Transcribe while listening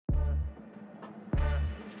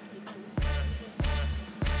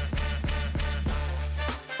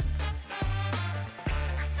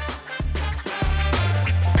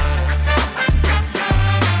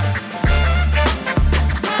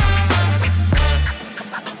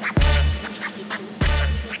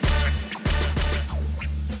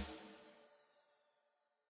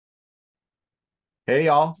Hey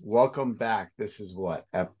y'all, welcome back. This is what,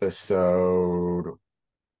 episode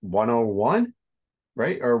 101,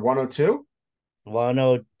 right? Or 102?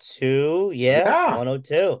 102. Yeah, Yeah,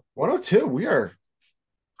 102. 102. We are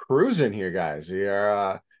cruising here, guys. We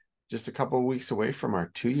are just a couple of weeks away from our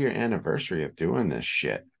 2-year anniversary of doing this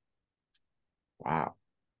shit. Wow.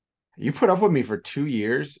 You put up with me for 2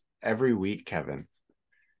 years every week, Kevin.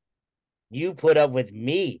 You put up with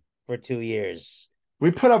me for 2 years.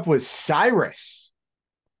 We put up with Cyrus.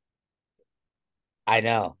 I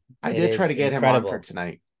know. I It did try is to get him on for incredible.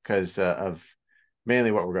 tonight because of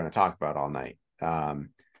mainly what we're going to talk about all night.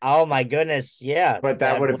 Oh my goodness. Yeah, But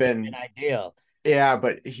that that would have would have been been ideal. Yeah,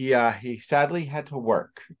 but he sadly had to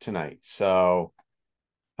work tonight. So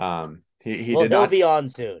he Well, did he'll be not. on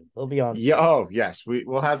soon. He'll be on Yeah, soon. oh yes,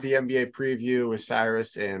 we'll have the NBA preview with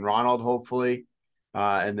Cyrus and Ronald hopefully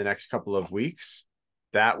in the next couple of weeks.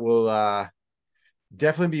 That will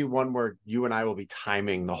definitely be one where you and I will be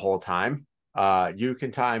timing the whole time. You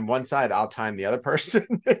can time one side, I'll time the other person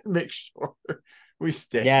and make sure we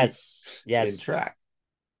stay Yes. in Yes. track.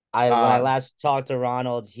 I when I Uh last talked to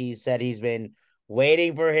Ronald, he said he's been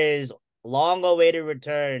waiting for his long awaited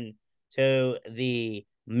return to the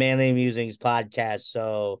Manly Musings podcast.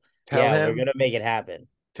 So tell yeah, we're him gonna make it happen.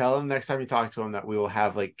 Tell him next time you talk to him that we will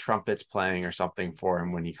have like trumpets playing or something for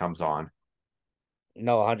him when he comes on.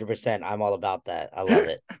 No, 100%. I'm all about that. I love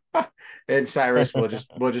it. And Cyrus we'll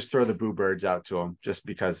just throw the boo birds out to him just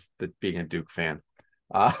because the being a Duke fan.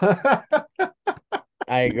 Uh,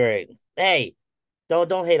 I agree. Hey,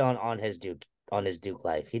 don't hate on his Duke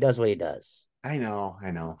life. He does what he does. I know,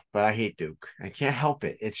 but I hate Duke. I can't help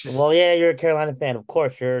it. It's just Well, yeah, you're a Carolina fan. Of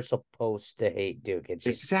course, you're supposed to hate Duke. It's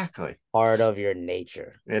just exactly part of your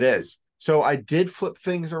nature. it is. So I did flip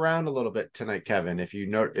things around a little bit tonight, Kevin. If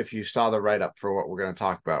you saw the write up for what we're going to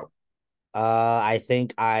talk about. I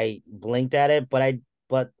think I blinked at it,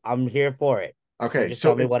 but I'm here for it. You Okay, just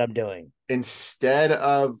tell so me what I'm doing. instead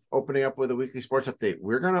of opening up with a weekly sports update,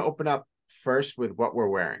 we're going to open up first with what we're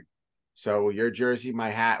wearing. So your jersey, my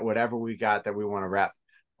hat, whatever we got that we want to rep.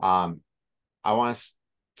 Um, I want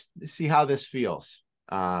to see how this feels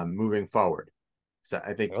moving forward. So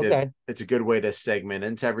I think that Okay. it's a good way to segment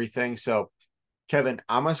into everything. So Kevin,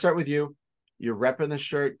 I'm going to start with you. You're repping the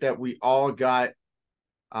shirt that we all got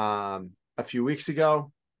a few weeks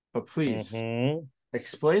ago, but please Mm-hmm.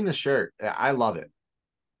 explain the shirt. I love it.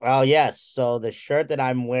 Oh, yes. So the shirt that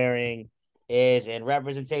I'm wearing is in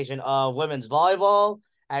representation of women's volleyball.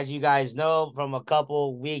 As you guys know, from a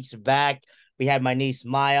couple weeks back, we had my niece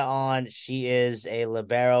Maya on. She is a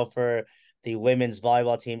libero for the women's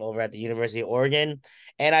volleyball team over at the University of Oregon.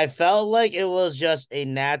 And I felt like it was just a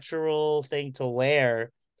natural thing to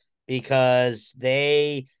wear because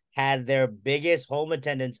they had their biggest home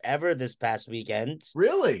attendance ever this past weekend.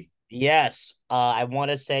 Really? Yes, I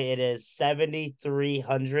want to say it is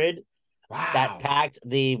 7,300 that Wow. packed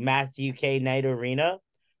the Matthew K. Knight Arena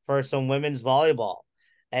for some women's volleyball,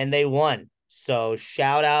 and they won. So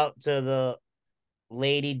shout out to the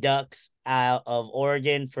Lady Ducks out of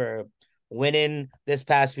Oregon for winning this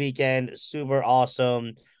past weekend. Super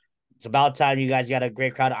awesome. It's about time you guys got a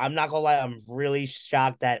great crowd. I'm not gonna lie, I'm really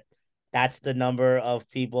shocked that that's the number of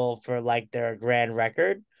people for like their grand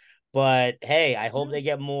record. But hey, I hope they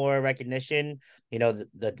get more recognition. The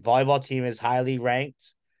volleyball team is highly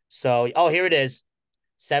ranked. So, oh, here it is.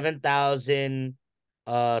 7,000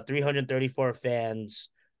 334 fans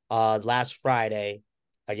last Friday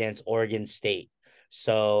against Oregon State.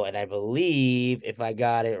 So, and I believe if I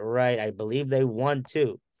got it right, I believe they won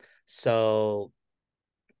too. So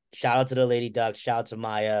shout out to the Lady Ducks, shout out to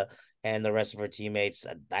Maya and the rest of her teammates.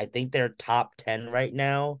 I think they're top 10 right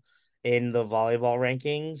now in the volleyball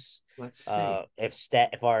rankings. Let's see.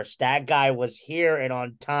 If our stat guy was here and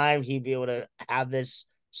on time, he'd be able to have this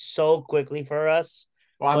so quickly for us.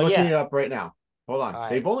 Well, I'm But looking yeah, it up right now. Hold all on.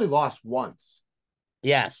 They've right. only lost once.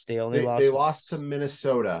 Yes, they only They lost lost to once.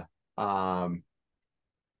 Minnesota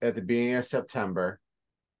at the beginning of September.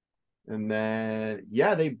 And then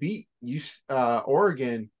yeah, they beat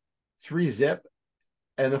Oregon 3-zip.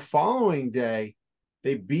 And the following day,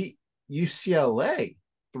 they beat UCLA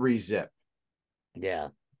 3-zip. Yeah,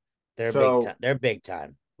 they're big time. So They're big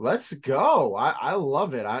time. let's go. I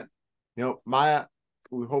love it. Maya,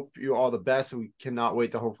 we hope you all the best. We cannot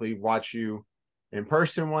wait to hopefully watch you in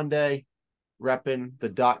person one day, repping the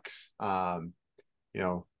Ducks.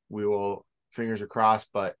 We will fingers are crossed,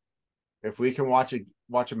 but if we can watch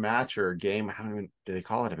a match or a game, I don't even do they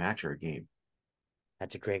call it a match or a game?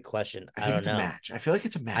 That's a great question. I I think don't it's a know. match. I feel like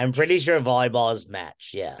it's a I'm match. pretty sure volleyball is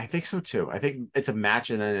match. Yeah. I think so too. I think it's a match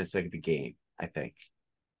and then it's like the game, I think.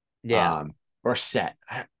 Yeah. Um, or set.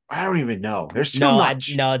 I don't even know. There's too No,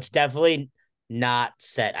 much. it's definitely not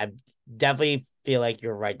set. I definitely feel like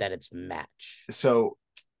you're right that it's match. So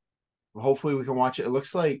hopefully we can watch it. It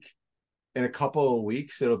looks like in a couple of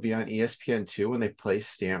weeks it'll be on ESPN2 when they play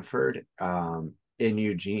Stanford in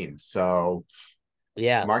Eugene. So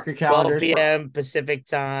Yeah. mark your 12 calendars. p.m. Pacific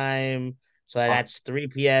time. So Uh, that's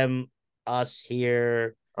 3 p.m. us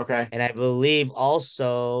here. okay. And I believe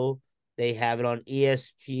also they have it on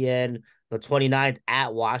ESPN the 29th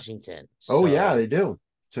at Washington. Oh yeah, they So do.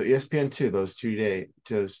 So ESPN2, those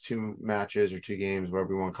two matches or two games,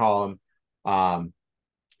 whatever you want to call them.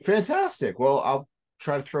 Fantastic. Well, I'll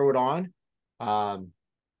try to throw it on. Um,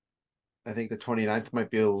 I think the 29th might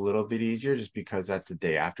be a little bit easier just because that's the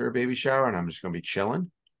day after a baby shower and I'm just going to be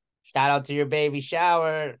chilling. shout out to your baby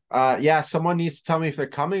shower. Yeah, someone needs to tell me if they're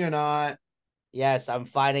coming or not. Yes, I'm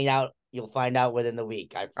finding out. You'll find out within the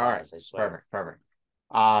week. I All right. promise. I swear. Perfect. Perfect.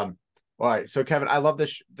 Um, all right. So Kevin, I love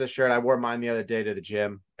this shirt. I wore mine the other day to the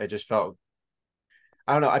gym. It just felt,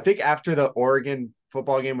 I don't know. I think after the Oregon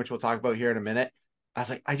football game, which we'll talk about here in a minute, I was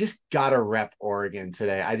like, I just gotta rep Oregon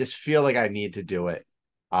today. I just feel like I need to do it.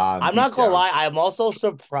 I'm Deep not gonna down. lie. I'm also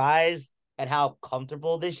surprised at how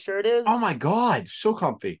comfortable this shirt Oh my is. God, so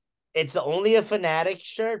comfy. It's only a Fanatic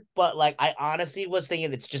shirt, but like I honestly was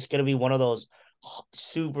thinking it's just gonna be one of those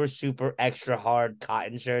super super extra hard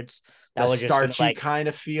cotton shirts that The was just gonna starchy like kind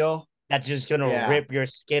of feel. that's just gonna Yeah. rip your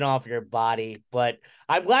skin off your body. But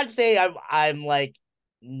I'm glad to say I'm like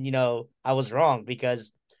I was wrong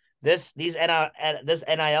because this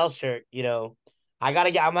NIL shirt I'm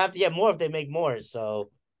gonna have to get more if they make more. So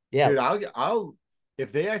yeah. Dude, I'll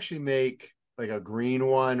if they actually make like a green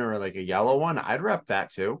one or like a yellow one, I'd rep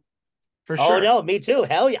that too. For Oh sure. no, me too.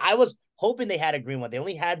 Hell yeah. I was hoping they had a green one. They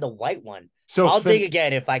only had the white one. So I'll dig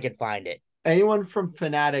again if I can find it. anyone from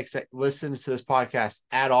Fanatics that listens to this podcast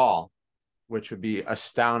at all, which would be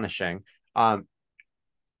astonishing. Um,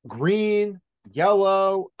 green,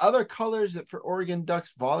 yellow, other colors that for Oregon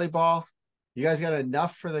Ducks volleyball. You guys got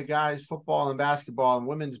enough for the guys football and basketball and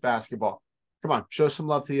women's basketball. Come on, show some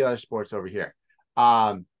love to the other sports over here.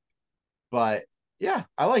 Um, but yeah,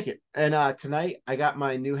 I like it. And tonight I got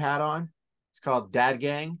my new hat on. It's called Dad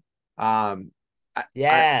Gang. Um, I, I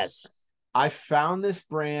Yes. I found this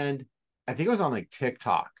brand. I think it was on like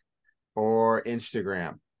TikTok or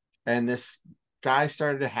Instagram, and this guy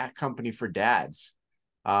started a hat company for dads.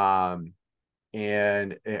 Um,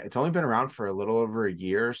 and it's only been around for a little over a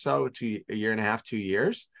year or so, a year and a half, 2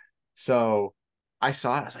 years. So I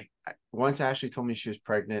saw it. I was like, once Ashley told me she was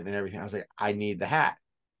pregnant and everything, I was like, I need the hat.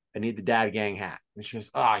 I need the Dad Gang hat. And she goes,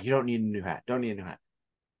 oh, you don't need a new hat. Don't need a new hat.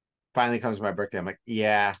 Finally comes my birthday. I'm like,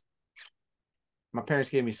 yeah, my parents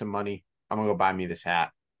gave me some money. I'm gonna go buy me this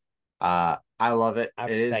hat. I love it. I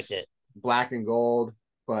It respect is it. black and gold,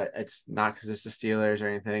 but it's not because it's the Steelers or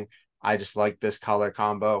anything. I just like this color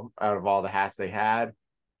combo out of all the hats they had.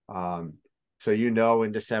 Um, so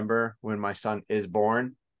in December when my son is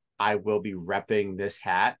born, I will be repping this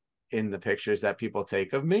hat in the pictures that people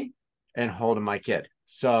take of me and holding my kid.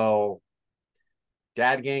 So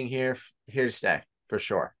Dad Gang here to stay for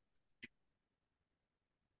sure.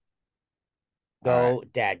 All right. Go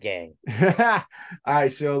Dad Gang. All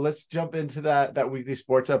right, so let's jump into that weekly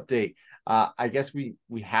sports update. I guess we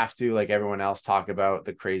have to, like everyone else, talk about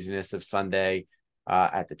the craziness of Sunday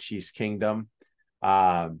at the Chiefs Kingdom.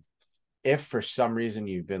 Um, if for some reason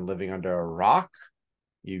you've been living under a rock,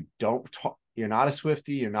 you're not a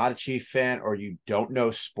Swiftie, you're not a Chief fan, or you don't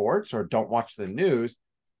know sports or don't watch the news,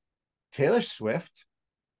 Taylor Swift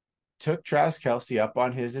took Travis Kelce up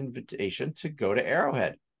on his invitation to go to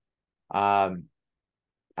Arrowhead. Um,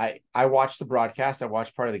 I watched the broadcast. I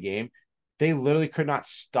watched part of the game. They literally could not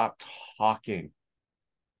stop talking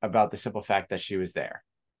about the simple fact that she was there.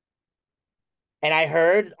 And I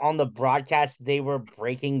heard on the broadcast they were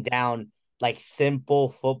breaking down like simple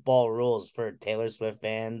football rules for Taylor Swift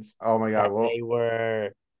fans Oh my god! that Well, they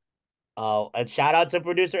were and shout out to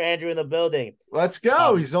producer Andrew in the building. let's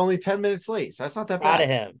go. Um He's only 10 minutes late, so that's not that Proud of bad.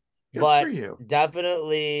 him. Good for But you.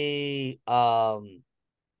 definitely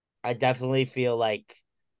I definitely feel like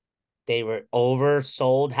they were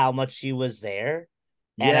oversold how much she was there.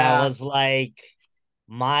 And I Yeah, was like,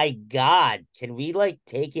 my God, can we like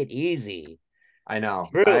take it easy? I know.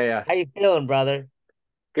 Drew, how you feeling, brother?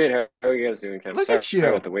 Good. How are you guys doing, Kevin? Look Sorry at about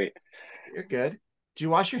you. the wait. You're good. Do you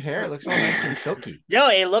wash your hair? It looks all nice and silky. Yo,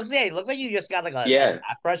 it looks like you just got like Yeah,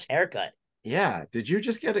 a fresh haircut. Yeah. Did you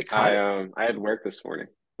just get it I cut? I had work this morning.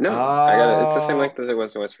 No, I got it. It's the same Oh, length as it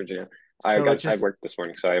was in West Virginia. so it I just worked this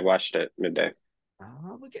morning, so I washed it midday.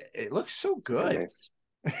 oh look at it looks so Yeah, good. nice.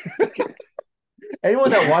 Thank you.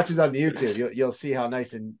 Anyone that watches on YouTube, you'll see how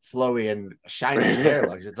nice and flowy and shiny his hair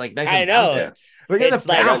looks. It's like nice I and know. bouncy. Look at It's the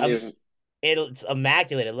like bounce. it's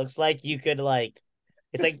immaculate. It looks like you could like.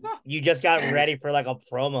 It's like you just got ready for like a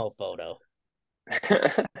promo photo.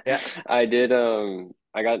 Yeah. I did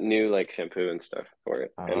I got new like shampoo and stuff for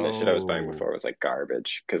it. And the shit I was buying Oh. before was like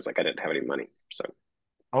garbage because like I didn't have any money. So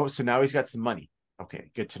So now he's got some money.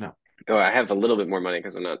 Okay, good to know. I have a little bit more money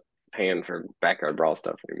because I'm not paying for backyard brawl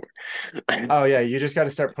stuff anymore. Oh yeah, you just got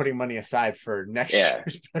to start putting money aside for next Yeah,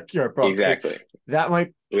 year's backyard brawl. exactly. That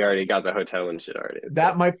might We already got the hotel and shit already.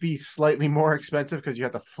 that might be slightly more expensive because you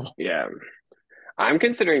have to fly. Yeah. I'm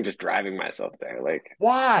considering just driving myself there. Like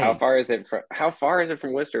Why? how far is it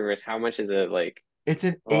from Worcester versus how much is it like It's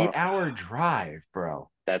an oh 8-hour drive, bro.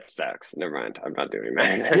 that sucks. Never mind. I'm not doing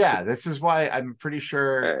that. Yeah, this is why I'm pretty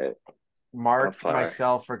sure All right. Mark, fly.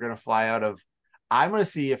 myself are gonna fly out of. I'm gonna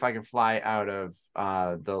see if I can fly out of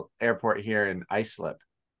the airport here in Islip,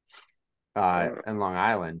 in Long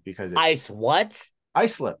Island because it's Ice what?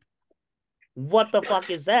 Islip. What the fuck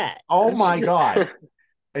is that? Oh my god,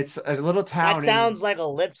 it's a little town. That sounds like a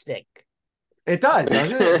lipstick. It does,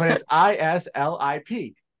 doesn't it? But it's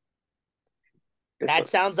ISLIP. That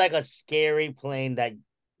sounds like a scary plane that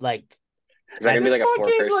like. Is that gonna be like a Fucking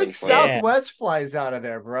 4-person like flight? Southwest flies out of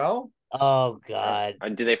there, bro. Oh god.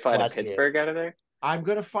 Do they fly to Bless you. Pittsburgh out of there? I'm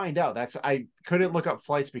gonna find out. I couldn't look up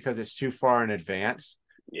flights because it's too far in advance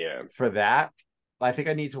Yeah. for that. I think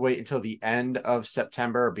I need to wait until the end of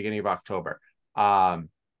September or beginning of October. I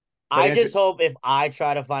I just hope if I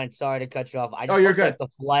try to find, sorry to cut you off. I just you're hope good. that the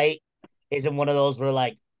flight isn't one of those where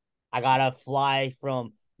like I gotta fly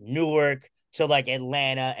from Newark to like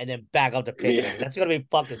Atlanta and then back up to Pittsburgh. Yeah. That's gonna be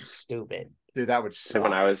fucking stupid. Dude, that would Like suck.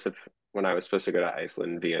 when I was supposed to go to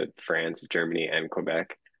Iceland via France, Germany, and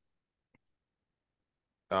Quebec.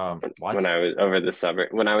 What? When I was over the summer,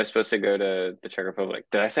 when I was supposed to go to the Czech Republic.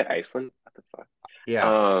 Did I say Iceland? What the fuck?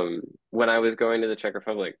 Yeah. When I was going to the Czech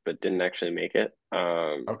Republic but didn't actually make it,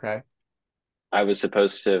 Okay. I was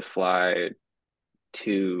supposed to fly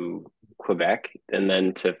to Quebec and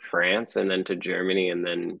then to France and then to Germany and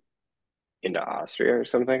then into Austria or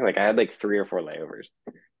something. Like I had like 3 or 4 layovers.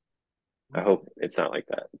 I hope it's not like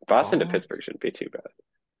that. Boston to Pittsburgh shouldn't be too bad.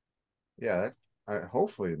 Yeah,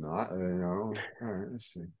 hopefully not. All right,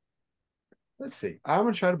 let's see. I'm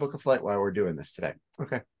gonna try to book a flight while we're doing this today.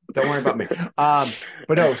 Okay, don't worry about me.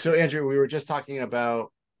 But no. So Andrew, we were just talking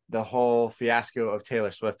about the whole fiasco of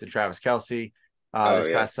Taylor Swift and Travis Kelce this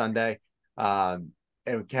past Sunday. And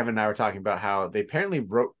Kevin and I were talking about how they apparently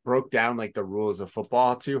broke down like the rules of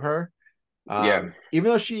football to her. Even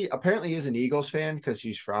though she apparently is an Eagles fan because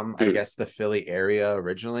she's from, I guess, the Philly area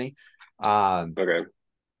originally. Okay.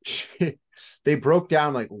 They broke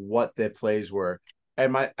down like what the plays were.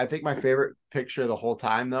 And I think my favorite picture the whole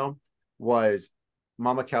time though was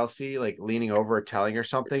Mama Kelsey like leaning over telling her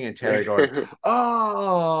something and Taylor going,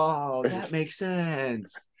 "Oh, that makes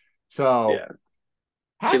sense." So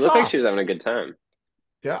she looked like she was having a good time.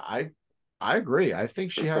 Yeah, I agree. I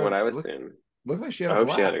think she had from what I was seeing. Looked like she had I a hope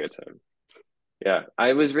blast. she had a good time. Yeah,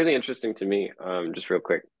 it was really interesting to me, just real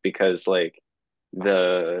quick, because like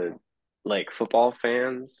the football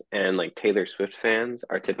fans and like Taylor Swift fans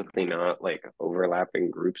are typically not like overlapping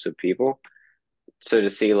groups of people. So to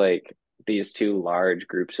see like these two large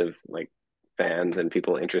groups of like fans and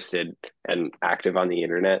people interested and active on the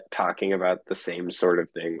internet talking about the same sort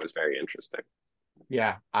of thing was very interesting.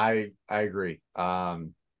 Yeah, I agree.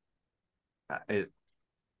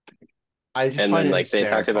 I just and find then it like they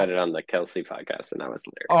talked hysterical. about it on the Kelsey podcast, and that was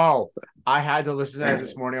hilarious. Oh, so. I had to listen to that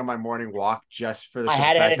this morning on my morning walk just for the I simple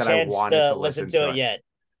hadn't fact had a that I chance wanted to to listen to it yet.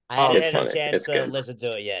 I hadn't had a chance to listen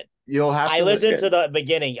to it yet. You'll have I to listened to the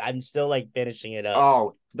beginning. I'm still like finishing it up.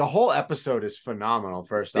 Oh, the whole episode is phenomenal.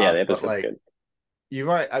 First off, yeah, the episode's good.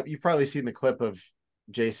 You've probably seen the clip of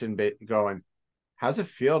Jason going, "How's it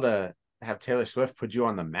feel to have Taylor Swift put you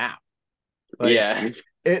on the map?" Like, yeah,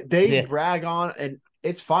 they brag on, and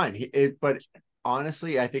it's fine. But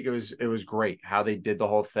honestly, I think it was great how they did the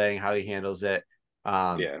whole thing, how he handles it.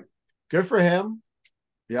 Good for him.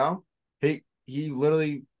 You know, he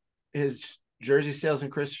literally his jersey sales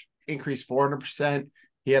increased 400%.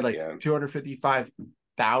 He had like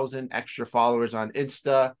 255,000 extra followers on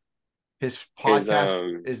Insta. His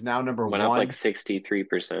podcast is now number went 1. Went up like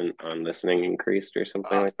 63% on listening increased or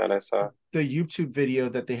something like that. I saw the YouTube video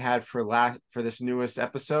that they had for this newest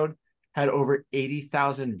episode had over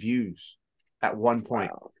 80,000 views at one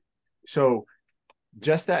point. Wow. So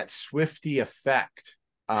just that Swiftie effect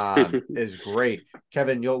is great.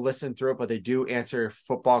 Kevin, you'll listen through it, but they do answer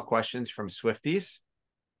football questions from Swifties.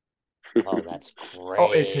 Oh, that's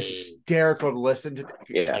Oh, it's great. hysterical to listen to. Oh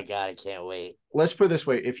Yeah, my God, I can't wait. Let's put it this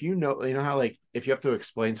way: if you know how like if you have to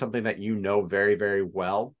explain something that you know very very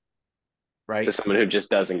well, to right, someone who just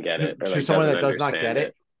doesn't get it or to like someone doesn't that does not get understand it,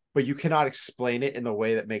 it. but you cannot explain it in the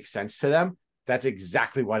way that makes sense to them, that's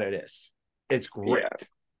exactly what it is. It's great. Yeah,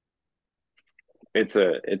 it's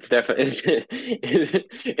definitely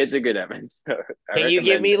it's a good episode. I Can you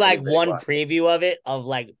give recommend me like anybody one watch it. preview of it of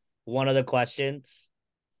like one of the questions?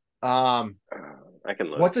 Um, I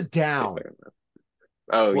can look. what's a See if I down? can look.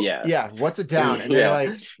 Oh What? yeah, Yeah, what's a down? And they're yeah,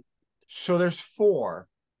 like, so there's four.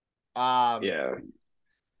 Um, yeah.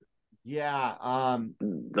 yeah.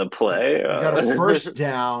 The play. You got a first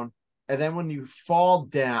down, and then when you fall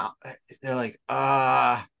down, they're like,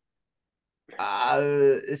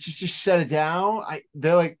 it's just you set it down.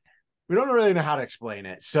 They're like, we don't really know how to explain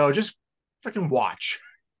it, so just freaking watch.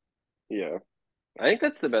 Yeah, I think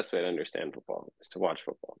that's the best way to understand football is to watch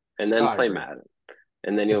football and Oh, then I play agree. Madden,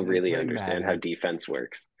 and then you'll And then really play understand how Madden. defense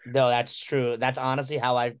works. No, that's true. That's honestly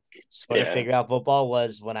how I sort of Yeah, figured out football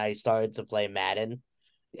was when I started to play Madden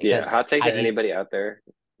yeah. because Hot take I to did. anybody out there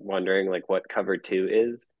wondering like what cover two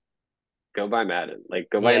is. Go buy Madden. Like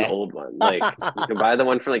go buy an Yeah. old one. Like you can buy the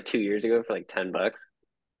one for like 2 years ago for like $10.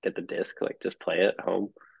 Get the disc. Like just play it at home.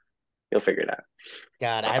 You'll figure it out. It's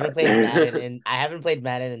God, not hard. I haven't played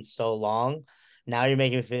Madden in so long. Now you're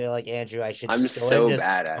making me feel like Andrew, I should I'm just go and so just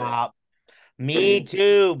bad at top. Me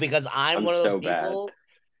too, because I'm I'm one of those so bad. people.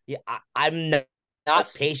 Yeah, not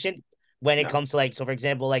That's patient when it no. comes to like, so for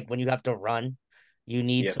example, like when you have to run, you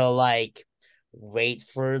need Yep. to like wait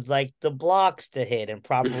for like the blocks to hit and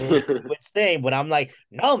properly do its thing. But I'm like,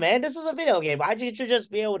 no, man, this is a video game. I should just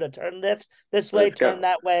be able to turn this way, Let's turn go.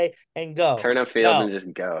 that way, and go. Turn upfield and No,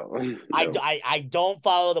 just go. I, No. I don't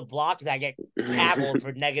follow the block and I get tackled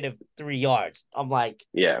for -3 yards. I'm like,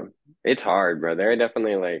 Yeah. It's hard, bro. There are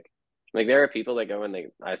definitely like there are people that go and they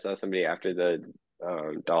I saw somebody after the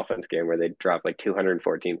Dolphins game where they dropped like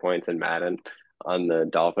 214 points in Madden on the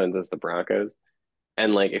Dolphins as the Broncos.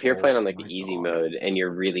 And like if you're Oh playing on like my the easy god, mode and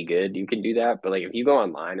you're really good, you can do that. But like if you go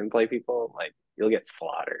online and play people, like you'll get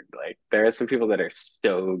slaughtered. Like there are some people that are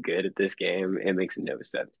so good at this game, it makes no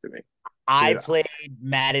sense to me. I dude! played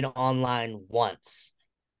Madden online once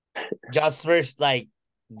just for like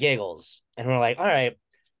giggles. And we're like, all right.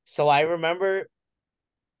 So I remember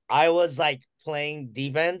I was like playing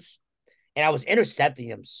defense and I was intercepting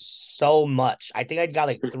him so much. I think I got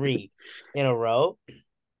like three in a row.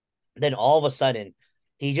 Then all of a sudden,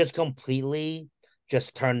 he just completely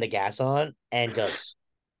just turned the gas on and just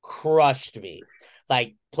crushed me.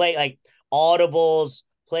 Like play like audibles,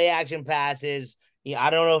 play action passes. Yeah, I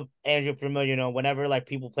don't know if Andrew familiar, whenever like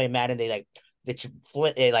people play Madden, they like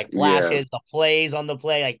it like Yeah. flashes the plays on the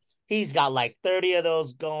play. Like he's got like 30 of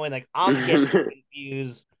those going. Like I'm getting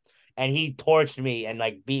confused. And he torched me and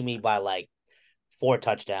like beat me by like 4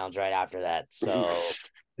 touchdowns right after that. So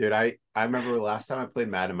Dude, I remember the last time I played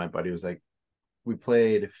Madden, my buddy was like, we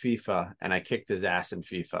played FIFA, and I kicked his ass in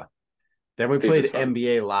FIFA. Then we FIFA's played fun.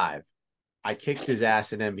 NBA Live. I kicked his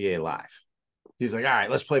ass in NBA Live. He was like, all right,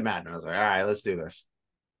 let's play Madden. I was like, all right, let's do this.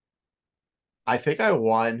 I think I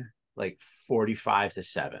won like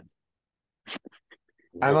 45-7.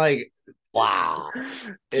 I'm like, wow.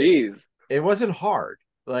 it Jeez. it wasn't hard.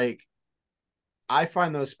 Like I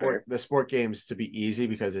find Fair. the sport games to be easy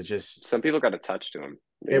because it just Some people got a touch to them.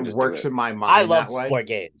 They it can just do works it. in my I mind love that way. sport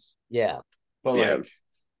games. Yeah. But Yeah. like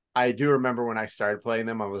I do remember when I started playing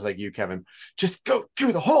them, I was like you, Kevin, just go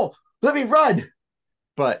through the hole. Let me run.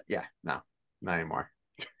 But yeah, no, not anymore.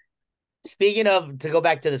 Speaking of, to go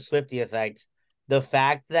back to the Swifty effect, the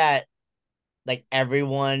fact that like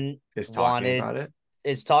everyone Is talking wanted about it.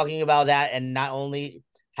 is talking about that, and not only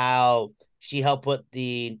how she helped put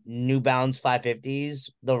the New Balance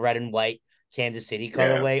 550s, the red and white Kansas City Yeah.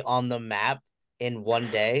 colorway, on the map in one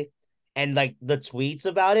day, and like the tweets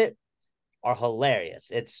about it are hilarious.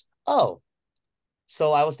 It's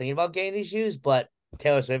so I was thinking about getting these shoes, but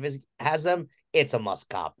Taylor Swift has them. It's a must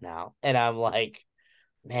cop now, and I'm like,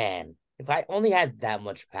 man, if I only had that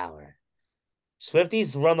much power.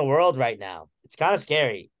 Swifties run the world right now. It's kind of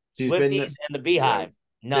scary. He's been Swifties and the Yeah. Beehive,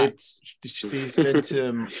 they nuts. he's been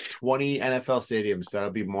to 20 NFL stadiums. So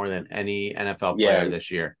that'll be more than any NFL player Yeah. this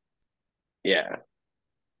year. Yeah.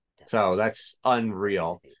 So that's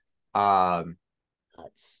unreal. Um,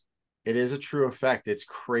 Nuts. it is a true effect. It's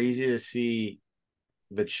crazy to see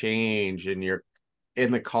the change in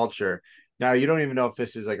the culture. Now you don't even know if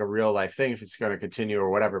this is like a real life thing, if it's going to continue or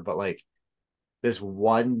whatever. But like this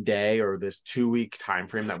one day or this 2 week time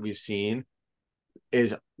frame that we've seen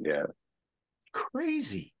is Yeah.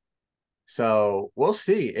 crazy. So we'll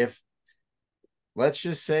see if let's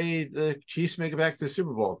just say the Chiefs make it back to the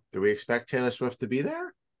Super Bowl. Do we expect Taylor Swift to be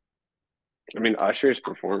there? I mean, Usher's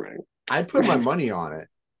performing. I'd put my money on it.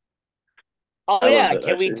 Oh I love yeah, that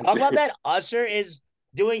can we Usher. talk about that? Usher is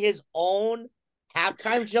doing his own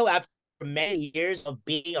halftime show after many years of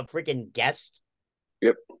being a freaking guest.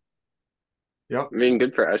 Yep. Yep. I mean,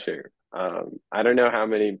 good for Usher. I don't know how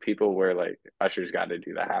many people were like, Usher's got to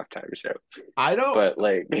do the halftime show, I don't but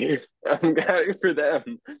like, I'm happy for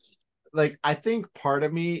them. like. I think part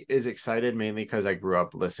of me is excited mainly because I grew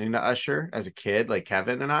up listening to Usher as a kid, like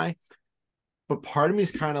Kevin and I. But part of me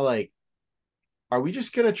is kind of like, are we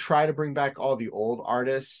just gonna try to bring back all the old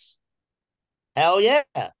artists Hell yeah.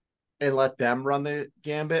 and let them run the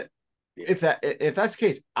gambit? If that's the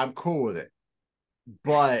case, I'm cool with it.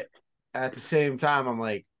 But at the same time, I'm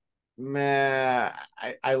like, man,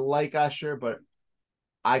 I like Usher, but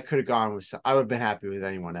I could have gone with I would have been happy with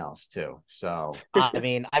anyone else too. So I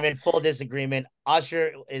mean, I'm in full disagreement.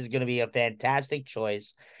 Usher is going to be a fantastic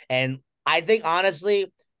choice. And I think,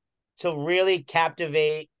 honestly, to really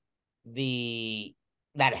captivate the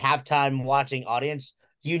that halftime watching audience,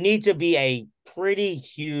 you need to be a pretty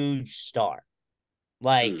huge star. Hmm.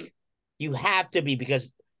 Like, you have to be,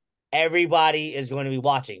 because everybody is going to be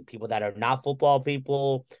watching. People that are not football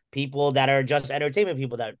people, people that are just entertainment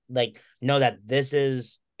people that like know that this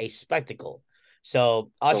is a spectacle.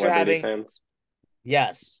 So Usher Celebrity having fans.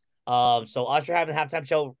 Yes. So Usher having a halftime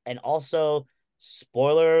show, and also,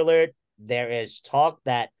 spoiler alert, there is talk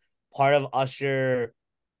that part of Usher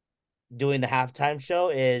doing the halftime show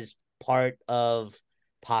is part of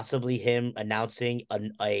possibly him announcing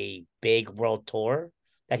a big world tour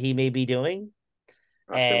that he may be doing.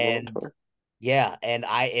 Usher World And Tour. yeah, and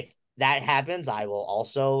if that happens, I will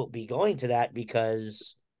also be going to that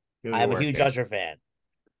because you'll be I'm a huge working. Usher fan.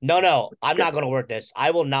 No, I'm Good. not going to work this.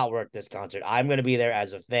 I will not work this concert. I'm going to be there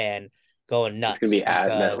as a fan going It's gonna nuts be at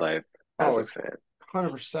because MetLife Oh, as a it's fan.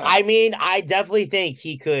 100%. I mean, I definitely think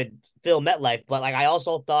he could fill MetLife, but like I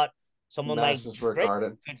also thought someone like Madison Square Drake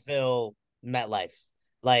Garden. could fill MetLife.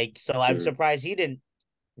 Like, so I'm Hmm. surprised he didn't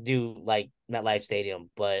do like MetLife Stadium.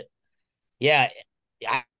 But yeah,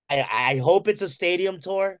 I hope it's a stadium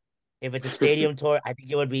tour. If it's a stadium tour, I think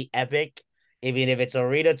it would be epic. Even if it's a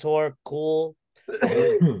arena tour, cool.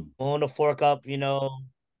 Willing to fork up,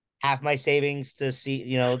 half my savings to see,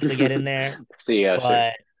 to get in there. See Usher.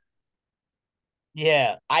 But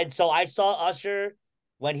yeah, I saw Usher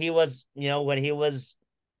when he was,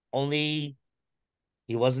 only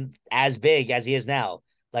he wasn't as big as he is now.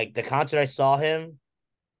 Like the concert I saw him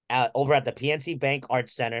over at the PNC Bank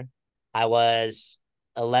Arts Center, I was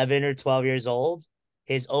 11 or 12 years old.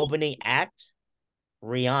 His opening act,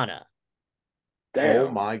 Rihanna. Oh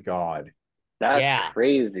Damn, my God. that's Yeah,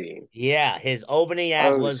 crazy. yeah. His opening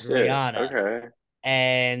act Oh was shit. Rihanna. Okay.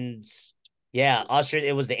 And yeah, Usher,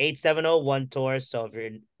 it was the 8701 tour. So if you're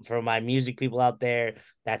for my music people out there,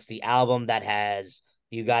 that's the album that has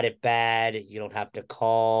You Got It Bad, You Don't Have to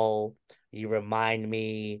Call, You Remind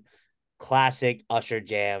Me, classic Usher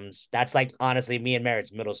jams. That's like honestly me and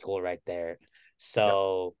Merritt's middle school right there. Yep.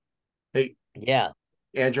 So Hey, yeah.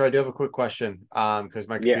 Andrew, I do have a quick question. Because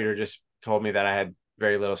my Yeah. computer just told me that I had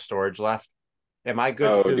very little storage left. Am I good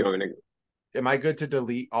Oh, to do you do? want me to? Am I good to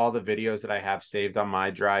delete all the videos that I have saved on my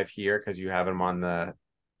drive here because you have them on the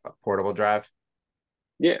portable drive?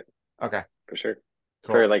 Yeah, Okay, for sure.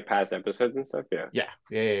 For cool. like past episodes and stuff. Yeah. Yeah.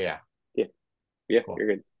 Yeah. Yeah. Cool. You're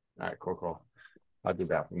good. All right, cool. I'll do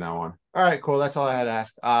that from now on. All right, cool. That's all I had to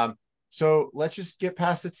ask. So let's just get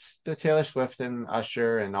past the Taylor Swift and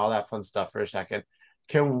Usher and all that fun stuff for a second.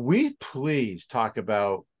 Can we please talk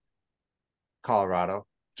about Colorado?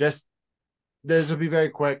 Just this will be very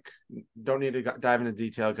quick. Don't need to dive into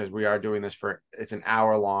detail because we are doing this for it's an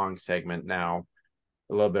hour long segment now,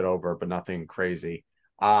 a little bit over, but nothing crazy.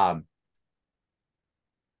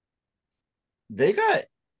 They got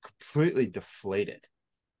completely deflated.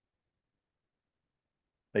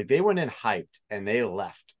 Like they went in hyped and they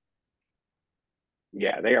left.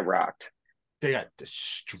 Yeah, they got rocked. They got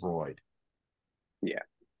destroyed. Yeah.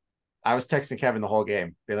 I was texting Kevin the whole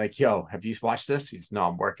game, be like, "Yo, have you watched this?" He's, "No,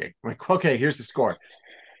 I'm working." I'm like, "Okay, here's the score."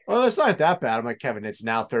 Well, it's not that bad. I'm like, "Kevin, it's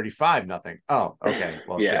now 35-0." Oh, okay.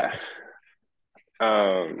 Well, shit. Yeah.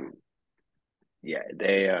 Um. Yeah.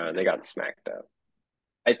 They got smacked up.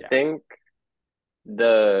 I Yeah. think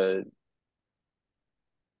the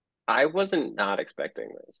I wasn't not expecting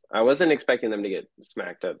this. I wasn't expecting them to get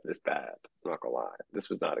smacked up this bad. I'm not gonna lie. This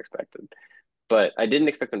was not expected. But I didn't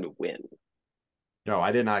expect them to win. No,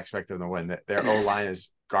 I did not expect them to win. Their O line is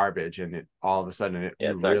garbage, and all of a sudden, Yeah,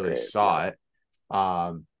 you it's not really great. saw No. it.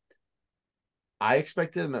 Um, I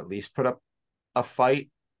expected them at least put up a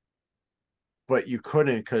fight, but you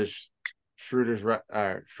couldn't because Schroeder's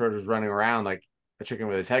running around like a chicken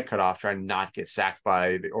with his head cut off, trying not to get sacked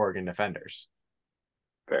by the Oregon defenders.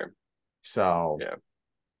 Fair. So,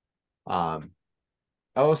 yeah.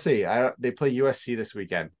 We'll see. They play USC this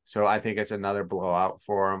weekend, so I think it's another blowout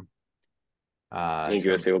for them. I think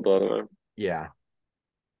USC will blow them up. Yeah,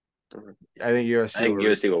 Mhm. I think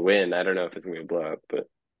USC will win. I don't know if it's gonna be a blowout, but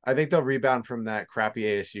I think they'll rebound from that crappy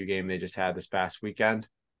ASU game they just had this past weekend,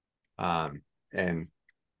 and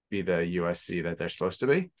be the USC that they're supposed to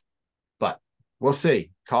be. But we'll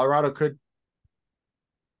see. Colorado could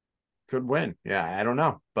win. Yeah, I don't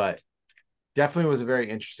know, but definitely was a very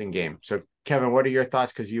interesting game. So, Kevin, what are your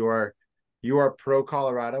thoughts? Because you are pro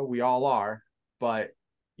Colorado. We all are, but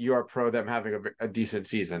you are pro them having a decent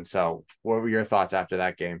season. So, what were your thoughts after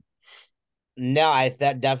that game? No, I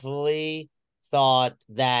definitely thought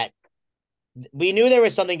that we knew there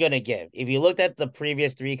was something going to give. If you looked at the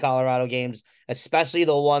previous 3 Colorado games, especially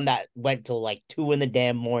the one that went till like 2 in the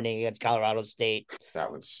damn morning against Colorado State,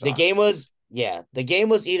 that one sucked. the game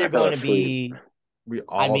was either going to be. We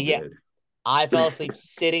all did. Yeah, I fell asleep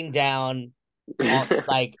sitting down, on,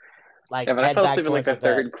 like yeah, but I head fell back asleep in like towards the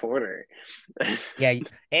the third bed. quarter. Yeah,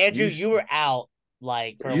 Andrew, you were out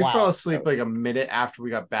like for a You while. fell asleep like a minute after we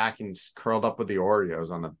got back and curled up with the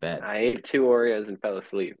Oreos on the bed. I ate 2 Oreos and fell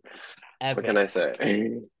asleep. Epic. What can I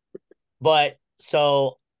say? But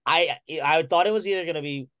so I thought it was either going to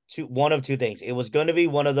be one of two things. It was going to be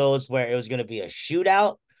one of those where it was going to be a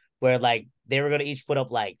shootout where like they were going to each put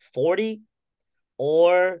up like 40,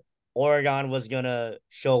 or Oregon was going to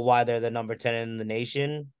show why they're the number 10 in the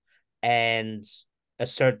nation and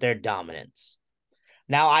assert their dominance.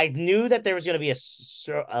 Now, I knew that there was going to be a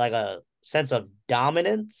sense of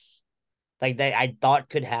dominance, like that I thought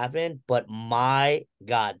could happen, but my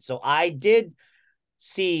God. So I did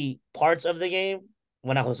see parts of the game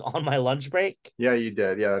when I was on my lunch break. Yeah, you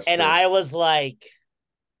did. Yeah, that's and true. I was like,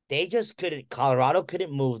 they just couldn't. Colorado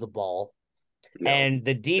couldn't move the ball, and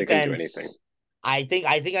the defense. I think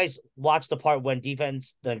I watched the part when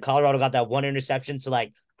Colorado got that one interception to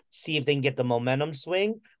like see if they can get the momentum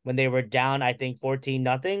swing when they were down. I think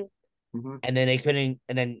 14-0, and then they couldn't.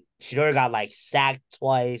 And then Shedeur got like sacked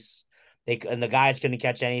twice. And the guys couldn't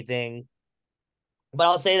catch anything. But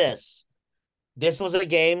I'll say this: this was a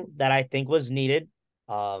game that I think was needed.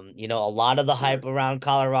 A lot of the hype around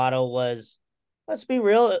Colorado was, let's be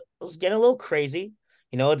real, it was getting a little crazy.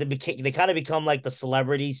 They kind of become like the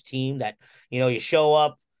celebrities team that, you show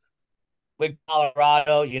up with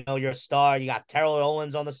Colorado, you're a star. You got Terrell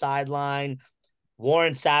Owens on the sideline.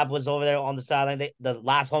 Warren Sapp was over there on the sideline. The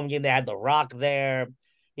last home game, they had The Rock there.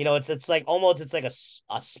 It's like almost, it's like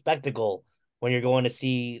a spectacle when you're going to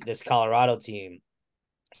see this Colorado team.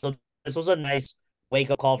 So this was a nice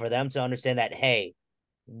wake-up call for them to understand that, hey,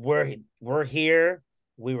 we're here,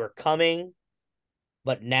 we were coming,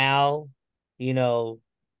 but now,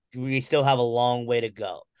 we still have a long way to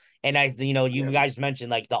go. And you guys mentioned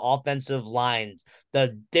like the offensive lines,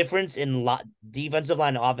 the difference in defensive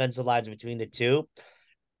line and offensive lines between the two.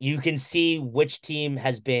 You can see which team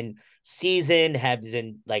has been seasoned, have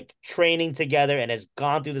been like training together, and has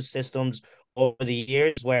gone through the systems over the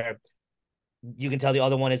years, where you can tell the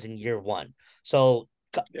other one is in year one. So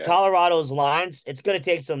Colorado's lines, it's going to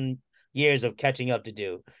take some years of catching up to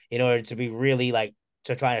do in order to be really like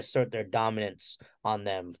to try to assert their dominance on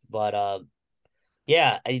them. But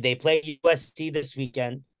they play USC this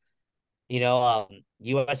weekend.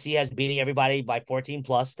 USC has beating everybody by 14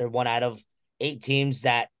 plus. They're one out of 8 teams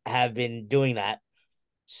that have been doing that.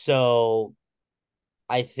 So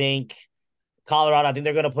I think Colorado,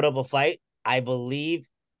 they're going to put up a fight. I believe.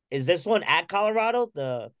 Is this one at Colorado,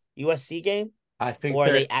 the USC game? I think or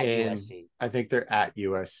are they at USC? I think they're at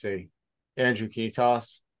USC. Andrew, can you tell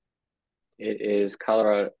us? It is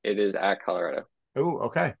Colorado. It is at Colorado. Oh,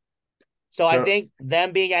 okay. So I think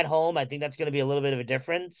them being at home, I think that's going to be a little bit of a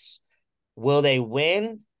difference. Will they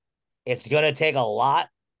win? It's going to take a lot,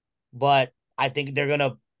 but I think they're going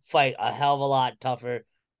to fight a hell of a lot tougher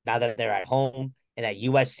now that they're at home and at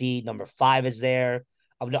USC. Number 5 is there.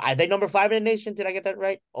 Are they number 5 in the nation? Did I get that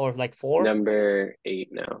right? Or like 4? Number 8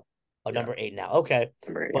 now. Number 8 now. Okay.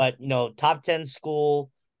 But, top 10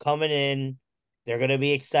 school coming in. They're going to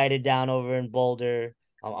be excited down over in Boulder.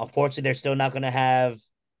 Unfortunately, they're still not going to have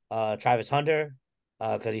Travis Hunter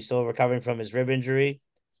because he's still recovering from his rib injury.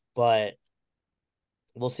 But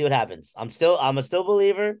we'll see what happens. I'm a still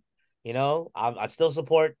believer. I still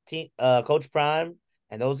support Coach Prime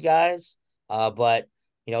and those guys. But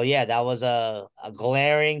that was a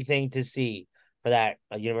glaring thing to see for that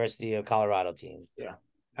University of Colorado team. Yeah,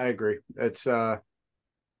 I agree. It's a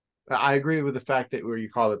I agree with the fact that where you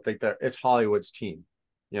call it like that, it's Hollywood's team.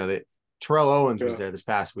 That Terrell Owens was Yeah. there this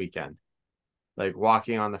past weekend, like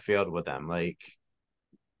walking on the field with them. Like,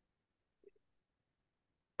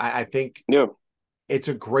 I think Yeah. it's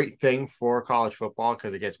a great thing for college football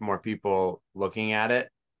because it gets more people looking at it.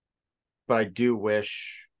 But I do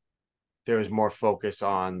wish there was more focus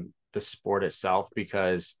on the sport itself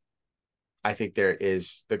because I think there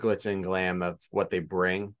is the glitz and glam of what they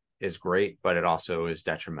bring is great, but it also is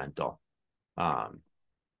detrimental um,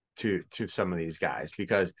 to some of these guys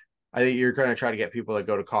because I think you're going to try to get people to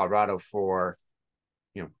go to Colorado for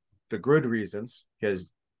the good reasons because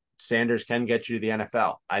Sanders can get you to the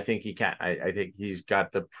NFL. I think he can. I think he's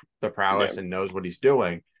got the prowess Yeah. and knows what he's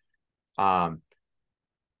doing. But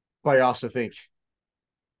I also think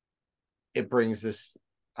it brings this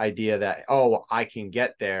idea that I can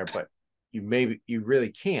get there, but you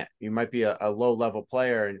really can't. You might be a low level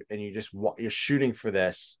player and you're shooting for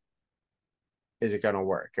this. Is it going to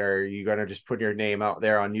work? Or are you going to just put your name out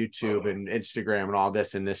there on YouTube and Instagram and all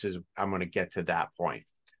this? And I'm going to get to that point.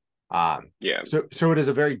 Yeah. So it is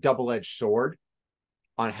a very double-edged sword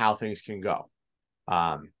on how things can go.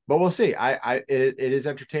 But we'll see. It is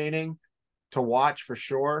entertaining to watch for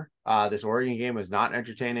sure. This Oregon game was not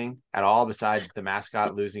entertaining at all, besides the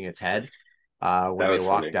mascot losing its head when they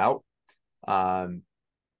walked out. But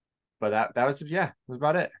that was it was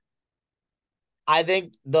about it. I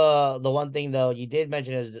think the one thing though you did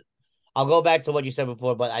mention is I'll go back to what you said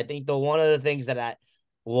before, but I think the one of the things that I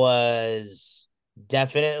was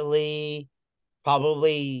definitely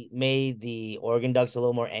probably made the Oregon Ducks a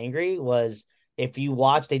little more angry was if you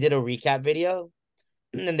watch, they did a recap video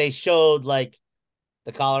and they showed like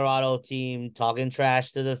the Colorado team talking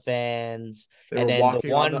trash to the fans, They and were then the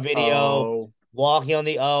walking on one the video walking on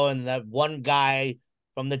the O, and that one guy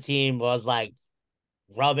from the team was like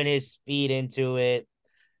rubbing his feet into it.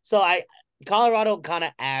 So Colorado kind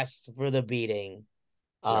of asked for the beating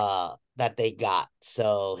that they got.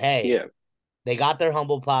 So hey, Yeah. they got their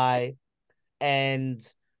humble pie. And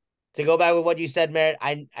to go back with what you said, Merritt,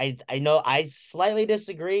 I know I slightly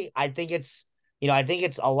disagree. I think it's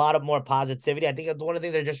a lot of more positivity. I think one of the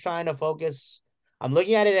things they're just trying to focus. I'm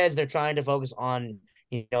looking at it as they're trying to focus on,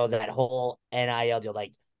 that whole NIL deal,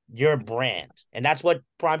 like your brand. And that's what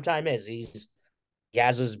primetime is. He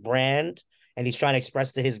has his brand and he's trying to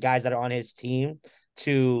express to his guys that are on his team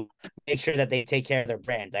to make sure that they take care of their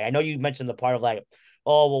brand. Like I know you mentioned the part of like,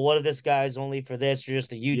 oh, well, what if this guy's only for this or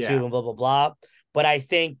just a YouTube and blah, blah, blah. But I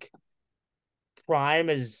think Prime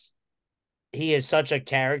he is such a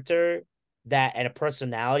character that and a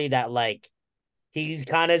personality that like he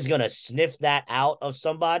kind of is gonna sniff that out of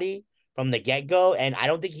somebody from the get-go. And I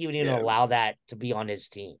don't think he would even allow that to be on his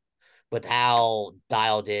team with how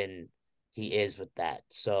dialed in he is with that.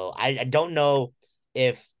 So I don't know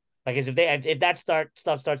if like if that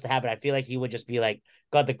stuff starts to happen, I feel like he would just be like,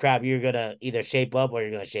 got the crap, you're gonna either shape up or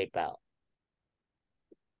you're gonna shape out.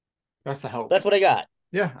 That's the hope. That's what I got.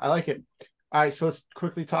 Yeah, I like it. All right, so let's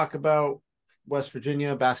quickly talk about West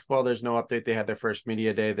Virginia basketball. There's no update. They had their first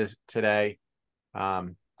media day today.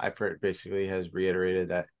 Eifert basically has reiterated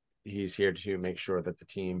that he's here to make sure that the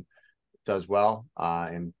team does well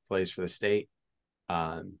and plays for the state.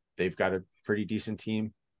 They've got a pretty decent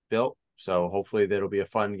team built, so hopefully that'll be a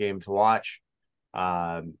fun game to watch.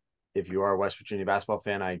 If you are a West Virginia basketball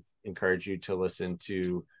fan, I encourage you to listen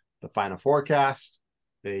to the Final Forecast.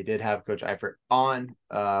 They did have Coach Eifert on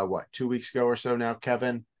 2 weeks ago or so now,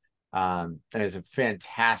 Kevin. And it's a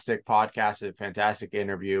fantastic podcast, a fantastic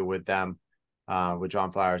interview with them, with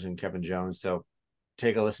John Flowers and Kevin Jones. So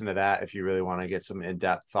take a listen to that if you really want to get some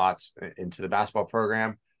in-depth thoughts into the basketball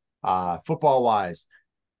program. Football-wise,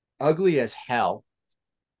 ugly as hell,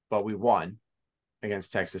 but we won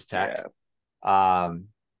against Texas Tech. Yeah.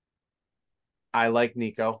 I like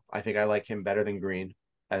Nico. I think I like him better than Green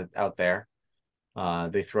out there.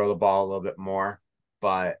 They throw the ball a little bit more,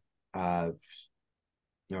 but the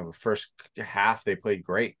first half they played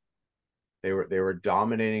great. They were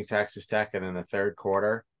dominating Texas Tech, and in the third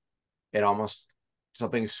quarter, it almost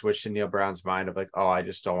something switched in Neil Brown's mind of like, oh, I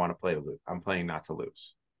just don't want to play to lose. I'm playing not to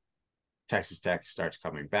lose. Texas Tech starts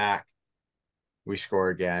coming back. We score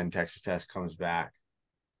again. Texas Tech comes back,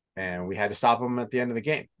 and we had to stop them at the end of the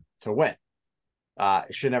game to win.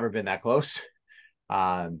 It should never have been that close.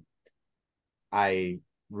 I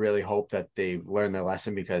really hope that they learn their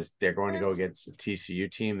lesson because they're going to go against a TCU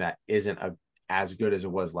team that isn't as good as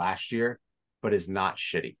it was last year, but is not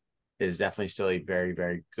shitty. It is definitely still a very,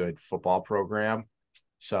 very good football program.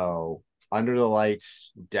 So under the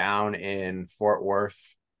lights down in Fort Worth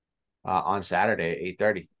on Saturday at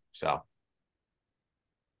 8:30. So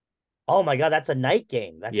Oh my God, that's a night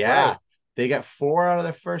game. That's Yeah. right. They got 4 out of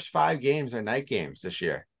their first 5 games are night games this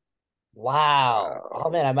year. Wow. Oh Wow.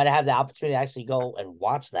 man, I might have the opportunity to actually go and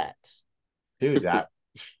watch that. Dude, that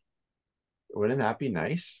wouldn't that be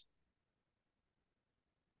nice?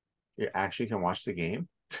 You actually can watch the game.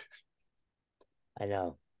 I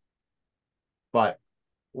know. But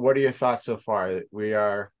what are your thoughts so far? We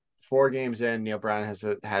are 4 games in. Neil Brown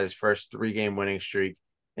had his first 3-game winning streak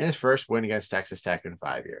and his first win against Texas Tech in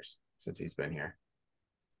 5 years since he's been here.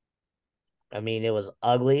 I mean, it was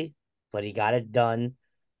ugly, but he got it done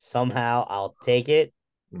somehow. I'll take it.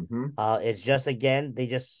 Mm-hmm. It's just again,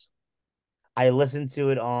 I listened to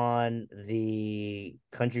it on the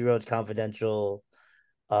Country Roads Confidential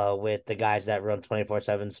with the guys that run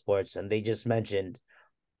 24/7 Sports, and they just mentioned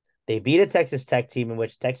they beat a Texas Tech team in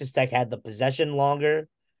which Texas Tech had the possession longer.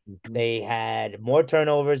 Mm-hmm. They had more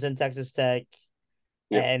turnovers than Texas Tech,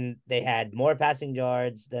 Yep. and they had more passing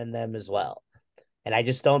yards than them as well. And I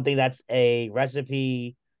just don't think that's a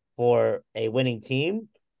recipe for a winning team.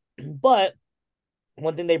 But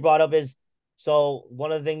one thing they brought up is so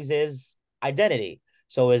one of the things is identity.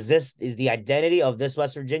 So is the identity of this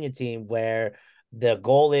West Virginia team where the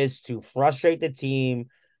goal is to frustrate the team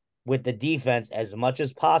with the defense as much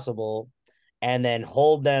as possible and then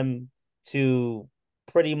hold them to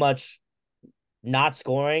pretty much not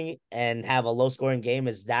scoring and have a low scoring game?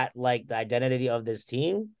 Is that like the identity of this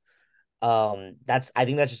team? That's I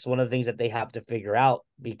think that's just one of the things that they have to figure out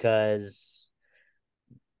because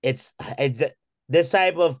it's this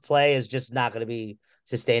type of play is just not going to be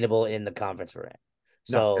sustainable in the conference we're in.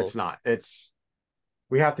 No, So it's not.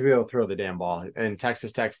 We have to be able to throw the damn ball. And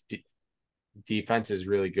Texas Tech's defense is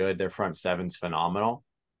really good. Their front seven's phenomenal.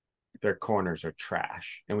 Their corners are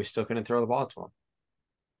trash, and we still couldn't throw the ball to them.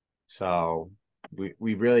 So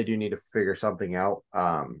we really do need to figure something out.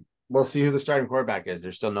 We'll see who the starting quarterback is.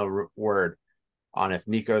 There's still no word on if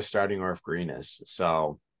Nico's starting or if Green is.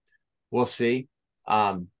 So we'll see.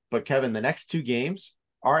 But Kevin, the next 2 games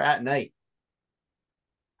are at night.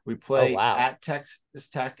 We play wow. at Texas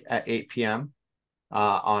Tech at 8 p.m.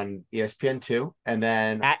 On ESPN2, and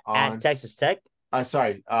then at Texas Tech.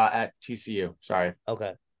 At TCU. Sorry.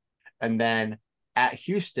 Okay. And then at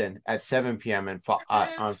Houston at 7 p.m.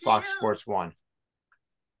 On Fox Sports 1.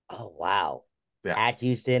 Oh wow. Yeah. At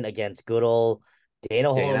Houston against good old Dana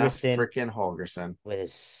Holgorsen freaking Holgorsen with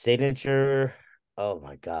his signature. Oh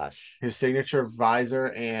my gosh. His signature visor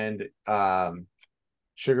and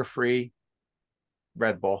sugar-free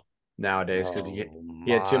Red Bull nowadays because he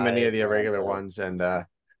had too many of the irregular ones and almost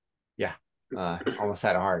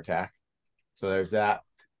had a heart attack. So there's that.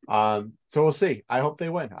 So we'll see. I hope they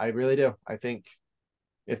win. I really do. I think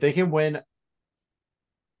if they can win,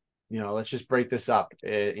 let's just break this up.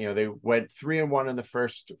 They went 3-1 in the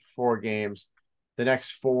first 4 games. The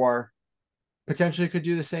next 4 potentially could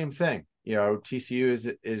do the same thing.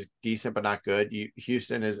 TCU is decent but not good.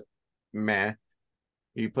 Houston is meh.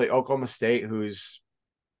 You play Oklahoma State, who's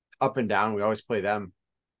up and down. We always play them.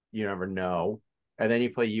 You never know. And then you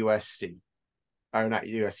play USC, or not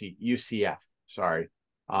USC, UCF. Sorry.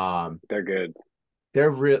 They're good.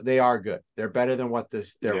 They are good. They're better than what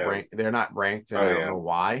they're ranked. They're not ranked, and I don't know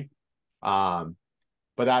why. But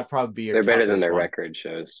that'd probably be they're better than their record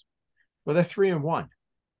shows. Well, they're 3-1.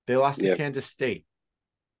 They lost to Kansas State.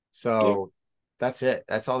 So that's it.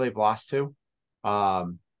 That's all they've lost to.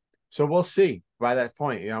 So we'll see by that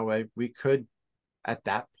point. We could at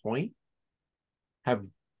that point have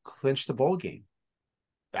clinched the bowl game.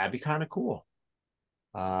 That'd be kind of cool.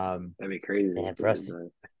 That'd be crazy. Man, for us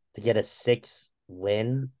to get a 6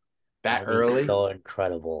 win that early, so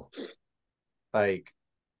incredible. Like,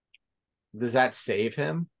 does that save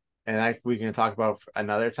him? And we can talk about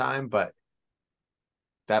another time, but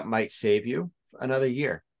that might save you another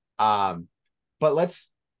year. But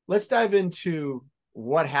let's dive into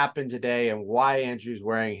what happened today and why Andrew's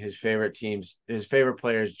wearing his favorite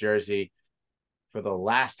player's jersey for the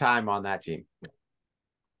last time on that team.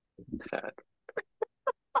 Sad.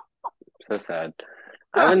 So sad.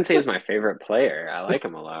 I wouldn't say he's my favorite player. I like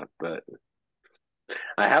him a lot, but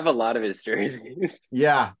I have a lot of his jerseys.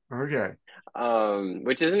 Yeah. Okay.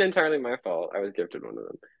 Which isn't entirely my fault. I was gifted one of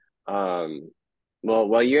them. Well,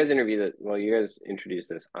 while you guys introduce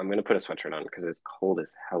this, I'm gonna put a sweatshirt on because it's cold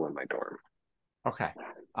as hell in my dorm. Okay.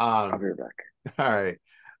 I'll be right back. All right.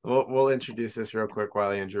 We'll introduce this real quick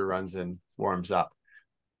while Andrew runs and warms up.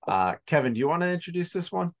 Kevin, do you want to introduce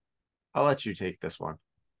this one? I'll let you take this one.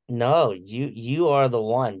 No, you are the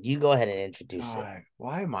one. You go ahead and introduce it.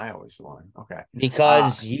 Why am I always the one? Okay.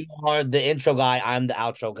 Because you are the intro guy, I'm the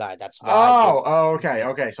outro guy. That's why.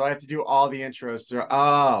 Okay. So I have to do all the intros through.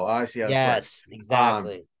 I see how this works. Yes,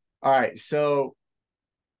 exactly. All right. So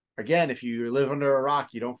again, if you live under a rock,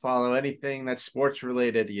 you don't follow anything that's sports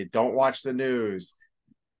related. You don't watch the news.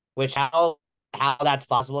 Which how that's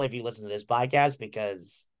possible if you listen to this podcast,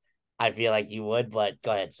 because I feel like you would, but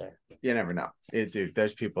go ahead, sir. You never know. Dude,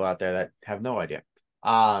 there's people out there that have no idea.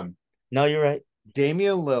 No, you're right.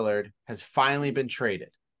 Damien Lillard has finally been traded.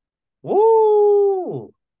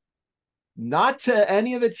 Woo! Not to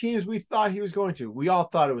any of the teams we thought he was going to. We all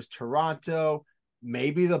thought it was Toronto,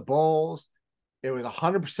 maybe the Bulls. It was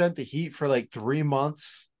 100% the Heat for like 3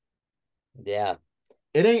 months. Yeah.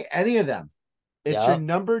 It ain't any of them. It's your Yep.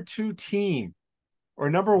 number 2 team or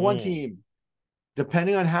number 1 team,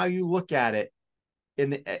 depending on how you look at it,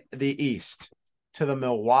 in the East, to the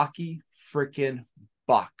Milwaukee freaking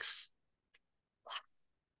Bucks.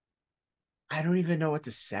 I don't even know what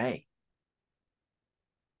to say.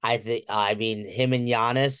 I mean, him and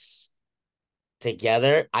Giannis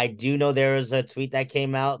together. I do know there was a tweet that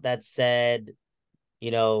came out that said,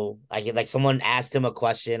 like someone asked him a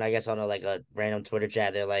question, I guess on a random Twitter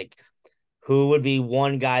chat. They're like, who would be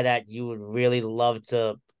one guy that you would really love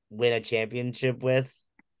to win a championship with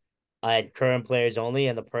at current players only?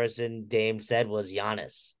 And the person Dame said was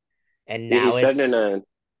Giannis. And Yeah, now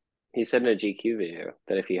he said in a GQ video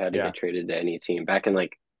that if he had to Yeah. get traded to any team back in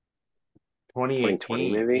like 2020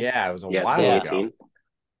 2018. maybe. Yeah, it was a Yeah, while 2018. ago.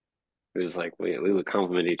 It was like we would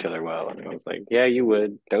compliment each other well, and I was like, "Yeah, you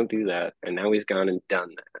would. Don't do that." And now he's gone and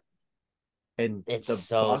done that. And it's the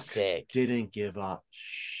so Bucks sick. didn't give up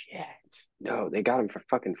shit. No, they got him for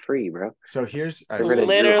fucking free, bro. So here's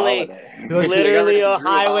Literally a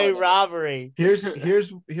highway robbery. Here's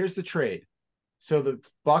the trade. So the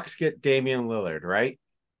Bucks get Damian Lillard, right?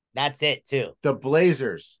 That's it too. The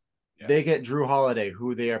Blazers, they get Drew Holiday,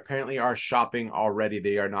 who they apparently are shopping already.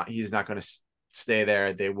 They are not. He's not going to stay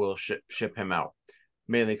there. They will ship him out,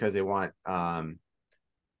 mainly because they want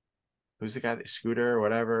who's the guy that Scooter or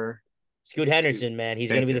whatever. Scoot Henderson, man, he's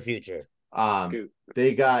going to be the future.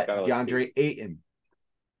 They got Gotta like DeAndre Scoot. Ayton,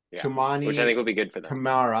 Yeah. Tumani, Which I think will be good for them.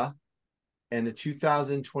 Kamara, and the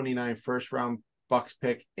 2029 first round Bucks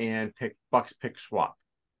pick and Bucks pick swap.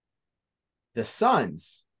 The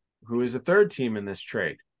Suns, who is the third team in this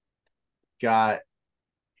trade, got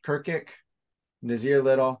Kirkic, Nazir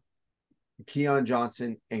Little, Keon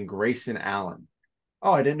Johnson, and Grayson Allen.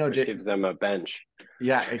 Oh, I didn't know. Which gives them a bench.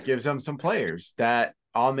 Yeah, it gives them some players that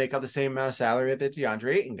all make up the same amount of salary that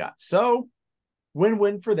DeAndre Ayton got. So,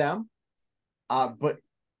 win-win for them. But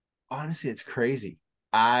honestly, it's crazy.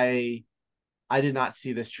 I did not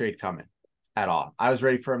see this trade coming at all. I was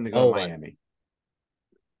ready for him to go to Miami.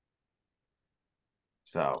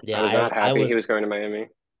 So yeah, I was not happy he was going to Miami.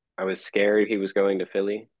 I was scared he was going to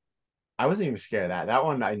Philly. I wasn't even scared of that. That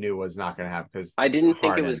one I knew was not going to happen because I didn't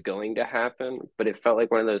think it was going to happen, but it felt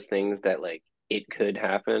like one of those things that like it could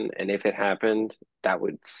happen, and if it happened, that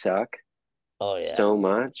would suck. So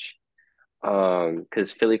much.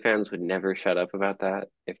 Because Philly fans would never shut up about that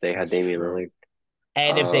if they had Damian Lillard.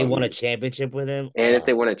 And if they won a championship with him.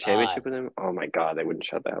 With him, oh my God, they wouldn't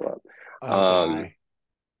shut the hell up.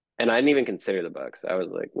 And I didn't even consider the Bucks. I was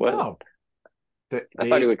like, what? No. I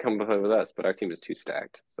thought he would come play with us, but our team is too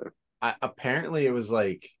stacked. So apparently it was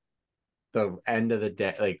like the end of the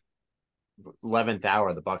day, like 11th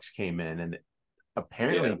hour, the Bucks came in, and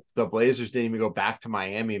apparently the Blazers didn't even go back to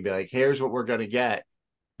Miami and be like, here's what we're going to get.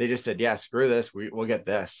 They just said, yeah, screw this. We'll get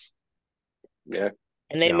this. Yeah.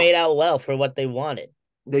 And they made out well for what they wanted.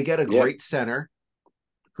 They get a great center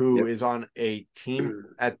who is on a team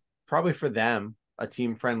at probably for them, a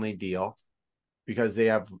team friendly deal because they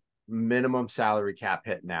have minimum salary cap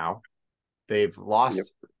hit now. They've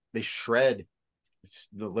lost, they shred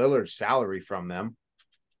the Lillard salary from them.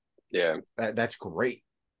 Yeah. That's great.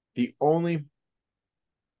 I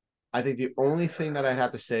think the only thing that I'd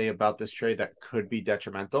have to say about this trade that could be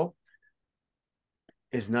detrimental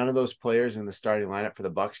is none of those players in the starting lineup for the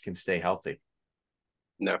Bucks can stay healthy.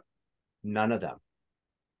 No. None of them.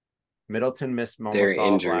 Middleton missed almost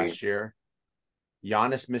all of last year.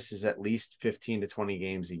 Giannis misses at least 15 to 20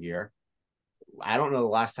 games a year. I don't know the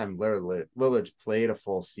last time Lillard's played a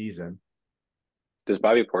full season. Does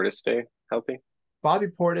Bobby Portis stay healthy? Bobby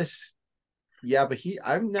Portis, yeah, but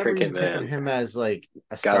I've never even taken him as like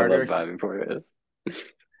a starter. Gotta love Bobby Portis.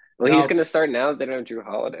 Well, he's going to start now that they don't have Drew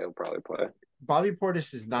Holiday. He'll probably play. Bobby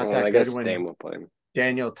Portis is not that good when Dame will play.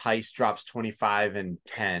 Daniel Tice drops 25 and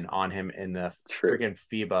 10 on him in the freaking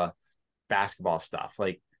FIBA basketball stuff.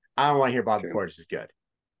 Like, I don't want to hear Bobby Portis is good.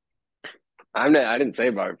 I didn't say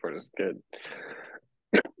Bobby Portis is good.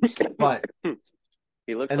 But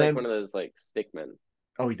he looks like one of those like stick men.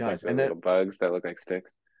 Oh, he does. Like and then little bugs that look like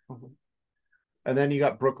sticks. And then you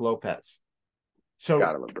got Brooke Lopez. So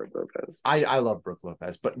Gotta love Brook Lopez. I love Brook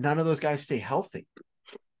Lopez, but none of those guys stay healthy.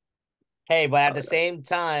 Hey, but at Oh, the no. same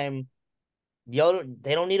time, they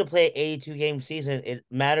don't need to play an 82 game season. It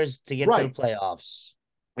matters to get to the Right. playoffs.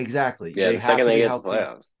 Exactly. Yeah, They the have second to they be get to the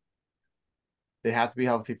healthy. playoffs. They have to be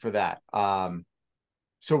healthy for that.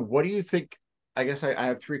 So what do you think? I guess I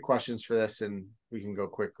have three questions for this, and we can go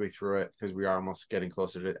quickly through it because we are almost getting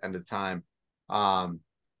closer to the end of the time. Um,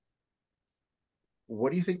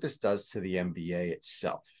 what do you think this does to the NBA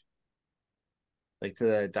itself? Like to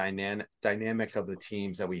the dynamic of the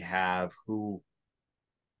teams that we have. Who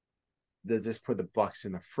does this put the Bucks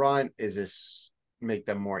in the front? Is this make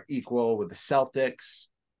them more equal with the Celtics?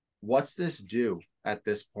 What's this do at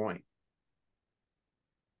this point?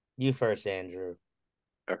 You first, Andrew.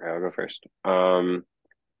 Okay, I'll go first.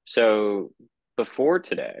 So before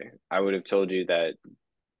today, I would have told you that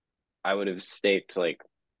I would have staked like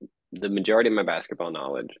the majority of my basketball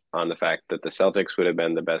knowledge on the fact that the Celtics would have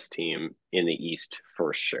been the best team in the East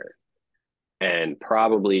for sure, and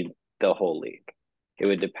probably the whole league. It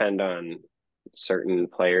would depend on certain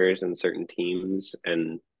players and certain teams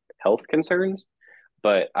and health concerns,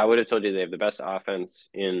 but I would have told you they have the best offense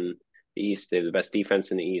in the East, they have the best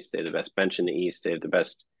defense in the East, they have the best bench in the East, they have the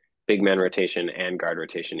best big man rotation and guard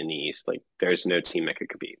rotation in the East. Like there's no team that could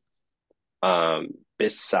compete.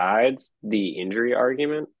 Besides the injury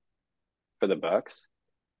argument for the Bucks,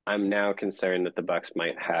 I'm now concerned that the Bucks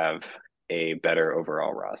might have a better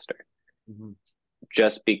overall roster Mm-hmm.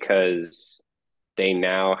 just because they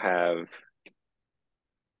now have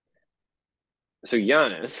so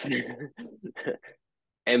Giannis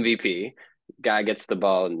MVP guy gets the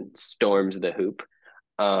ball and storms the hoop.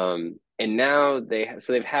 And now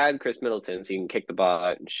they've had Chris Middleton, so you can kick the ball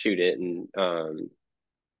out and shoot it. And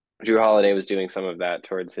Drew Holiday was doing some of that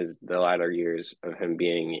towards the latter years of him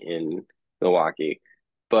being in Milwaukee.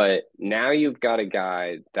 But now you've got a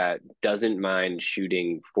guy that doesn't mind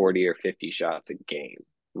shooting 40 or 50 shots a game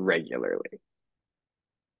regularly.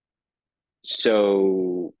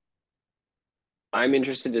 So I'm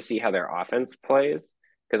interested to see how their offense plays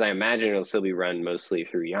because I imagine it'll still be run mostly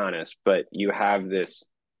through Giannis, but you have this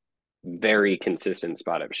very consistent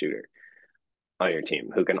spot up shooter on your team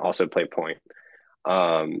who can also play point.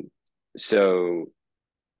 So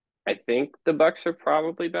I think the Bucks are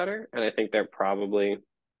probably better, and I think they're probably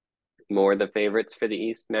more the favorites for the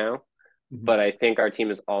East now. Mm-hmm. But I think our team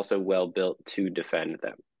is also well built to defend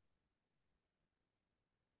them.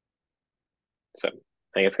 So I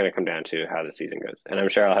think it's going to come down to how the season goes, and I'm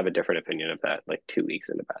sure I'll have a different opinion of that like 2 weeks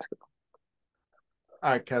into basketball.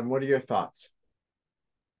 All right, Kevin, what are your thoughts?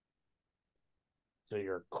 So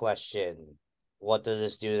your question, what does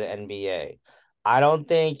this do to the NBA? I don't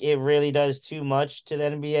think it really does too much to the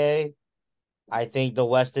NBA. I think the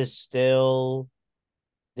West is still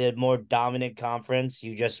the more dominant conference.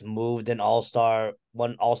 You just moved one all-star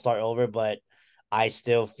over, but I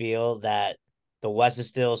still feel that the West is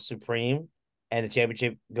still supreme and the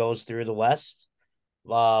championship goes through the West.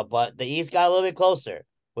 But the East got a little bit closer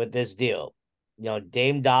with this deal.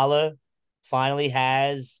 Dame Dollar finally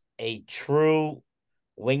has a true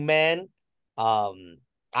wingman. Um,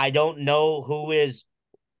 I don't know who is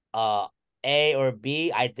uh A or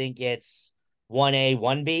B. I think it's 1A,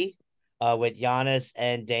 1B with Giannis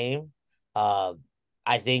and Dame. Uh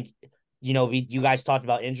I think you guys talked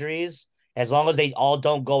about injuries. As long as they all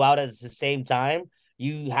don't go out at the same time,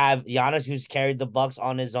 you have Giannis who's carried the Bucks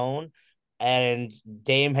on his own, and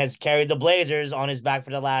Dame has carried the Blazers on his back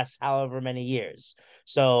for the last however many years.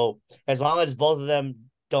 So as long as both of them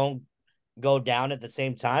don't go down at the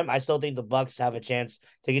same time, I still think the Bucks have a chance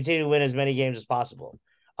to continue to win as many games as possible.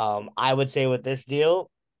 I would say with this deal,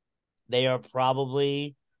 they are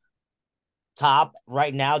probably top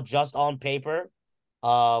right now, just on paper.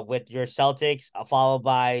 With your Celtics, followed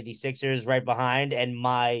by the Sixers right behind, and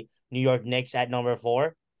my New York Knicks at number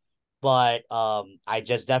 4. But I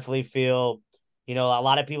just definitely feel, a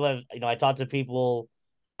lot of people have, I talked to people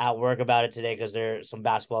at work about it today because they're some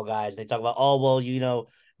basketball guys. They talk about, oh, well,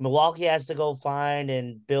 Milwaukee has to go find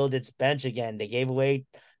and build its bench again. They gave away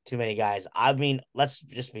too many guys. I mean, let's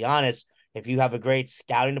just be honest. If you have a great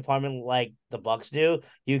scouting department like the Bucks do,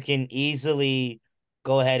 you can easily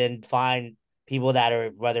go ahead and find people that are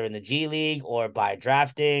whether in the G League or by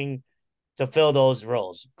drafting to fill those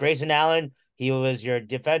roles. Grayson Allen, he was your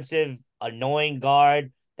defensive annoying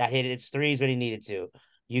guard that hit its threes when he needed to.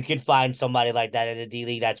 You could find somebody like that in the D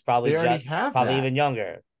League that's They already have probably that. even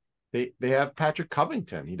younger. They have Patrick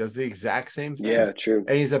Covington. He does the exact same thing. Yeah, true.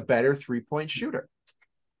 And he's a better 3-point shooter.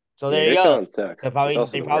 So Yeah, there you Grayson go. Allen sucks. So He's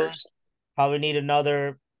also they the worst. probably need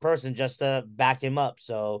another person just to back him up.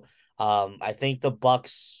 So I think the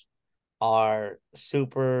Bucks are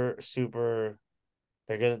super, super.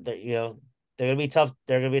 They're gonna be tough.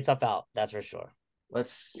 They're gonna be a tough out. That's for sure.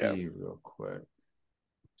 Let's see real quick.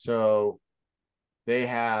 So they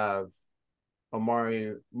have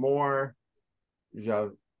Amari Moore,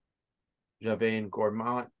 Javane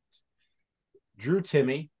Gourmont, Drew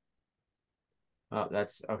Timmy.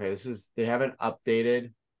 That's okay. They haven't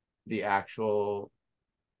updated the actual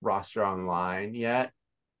roster online yet.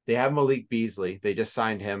 They have Malik Beasley. They just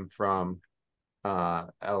signed him from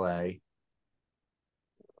LA.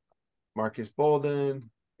 Marcus Bolden,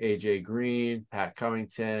 AJ Green, Pat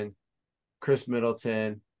Covington, Chris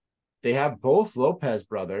Middleton. They have both Lopez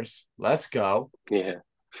brothers. Let's go. Yeah.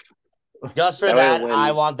 Just for that,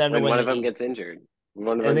 I want them to win. When one of the them East. gets injured,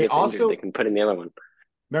 they can put in the other one.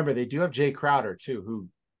 Remember, they do have Jay Crowder too, who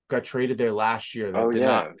got traded there last year that did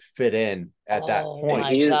not fit in at that point.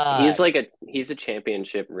 He's a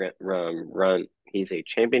championship run. He's a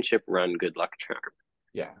championship run good luck charm.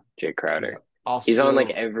 Yeah, Jay Crowder. He's on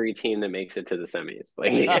like every team that makes it to the semis,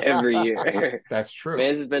 like every year. That's true.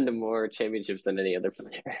 Man's has been to more championships than any other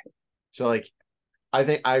player. So, like, I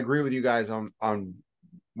think I agree with you guys on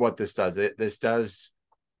what this does.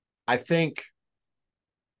 I think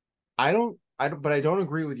but I don't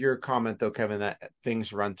agree with your comment though, Kevin, that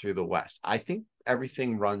things run through the West. I think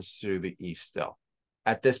everything runs through the East still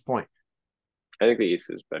at this point. I think the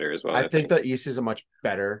East is better as well. I think the East is a much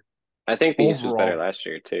better. I think the East was better last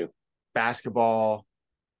year too. Basketball,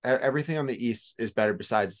 everything on the East is better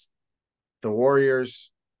besides the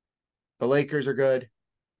Warriors. The Lakers are good,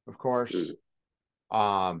 of course.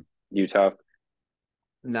 Utah.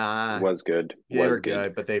 Nah. Was good. They were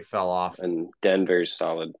good, but they fell off. And Denver's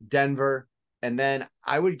solid. Denver. And then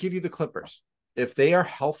I would give you the Clippers. If they are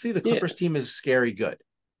healthy, the Clippers team is scary good.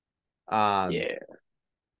 Yeah.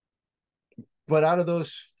 But out of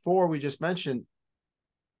those four we just mentioned,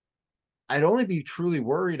 I'd only be truly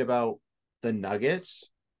worried about the Nuggets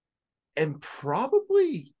and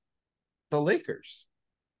probably the Lakers.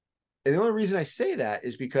 And the only reason I say that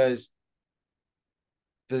is because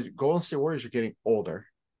the Golden State Warriors are getting older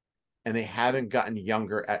and they haven't gotten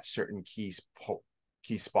younger at certain key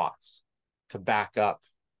spots to back up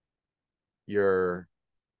your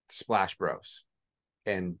Splash Bros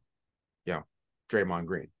and, Draymond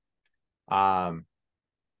Green.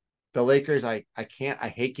 The Lakers, I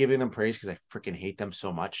hate giving them praise because I freaking hate them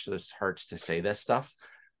so much. So this hurts to say this stuff.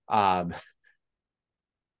 The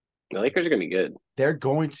Lakers are going to be good. They're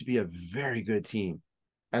going to be a very good team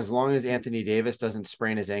as long as Anthony Davis doesn't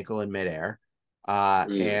sprain his ankle in midair.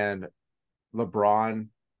 And LeBron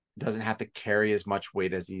doesn't have to carry as much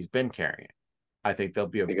weight as he's been carrying. I think they'll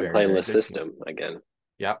be they can play in the system again.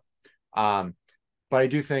 Yep. But I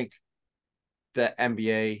do think the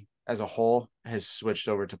NBA as a whole has switched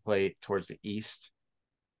over to play towards the East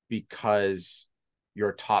because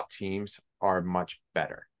your top teams are much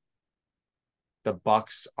better. The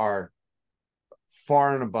Bucks are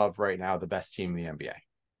far and above right now the best team in the NBA.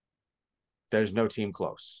 There's no team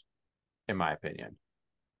close, in my opinion.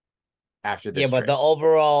 After this, but the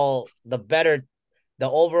overall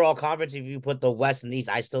conference, if you put the West and the East,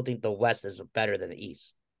 I still think the West is better than the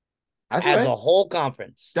East. As a whole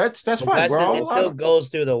conference. That's fine. It still goes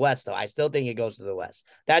through the West, though. I still think it goes to the West.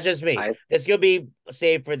 That's just me. It's going to be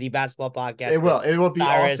saved for the basketball podcast. It will be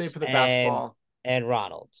all saved for the basketball. And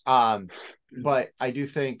Ronald. But I do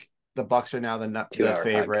think the Bucks are now the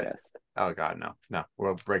favorite. Podcast. Oh, God, no.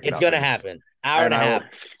 We'll break it up. It's going to happen. Hour and a half.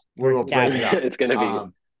 We will break it up. It's going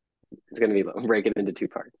to be break it into two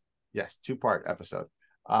parts. Yes, 2-part episode.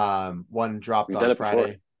 One dropped on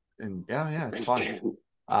Friday. And yeah, it's fun.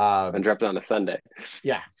 And dropped on a Sunday.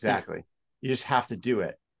 Yeah, exactly. You just have to do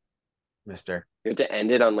it, mister. You have to end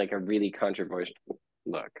it on like a really controversial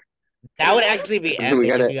look. That would actually be epic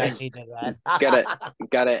if you actually did that.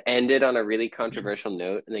 gotta end it on a really controversial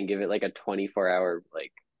note and then give it like a 24-hour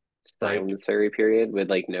like silencery period with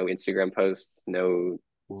like no Instagram posts, no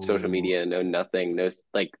social media, no nothing, no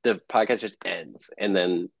like the podcast just ends and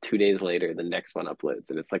then 2 days later the next one uploads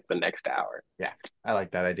and it's like the next hour. Yeah, I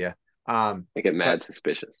like that idea. Make it mad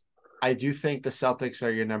suspicious. I do think the Celtics are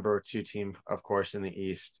your number 2 team, of course, in the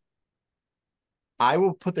East. I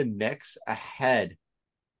will put the Knicks ahead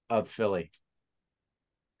of Philly.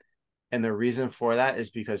 And the reason for that is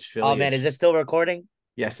because Philly. Oh, man, is it still recording?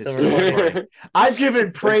 Yes, it's still recording. I've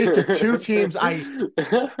given praise to 2 teams I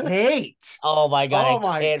hate. Oh, my God.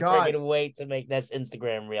 I can't freaking wait to make this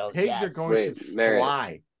Instagram reel. Pigs are going to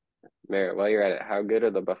fly. Merritt, while you're at it, how good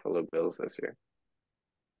are the Buffalo Bills this year?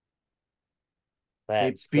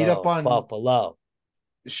 They beat up on Buffalo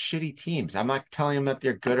shitty teams. I'm not telling them that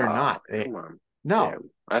they're good or not. Come on. No. Damn.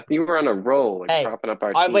 I think you were on a roll, like Hey, propping up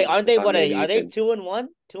our wait, teams. aren't I they thought what? maybe Are you they could. 2-1?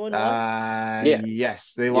 2-1? Yeah.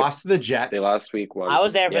 Yes, they Yep. lost to the They Jets. lost week one. I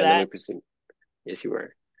was there for Yeah, and then we that. proceed. Yes, you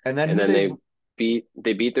were. And then And who then they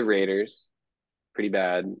they beat the Raiders pretty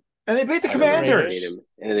bad. and they beat the I don't know if they beat Commanders. him.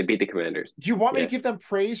 And then they beat the Commanders. Do you want me to Yeah. give them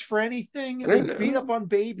praise for anything? I They don't beat up know. on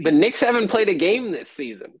babies. But Knicks haven't played a game this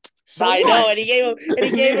season. So I know, what? and he gave him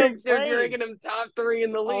You're ranking praise. him top 3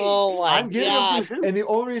 in the league. Oh my I'm giving god! them, and the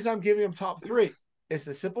only reason I'm giving them top 3 is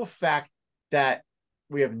the simple fact that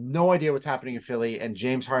we have no idea what's happening in Philly, and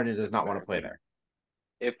James Harden does not want to play there.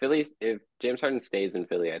 If James Harden stays in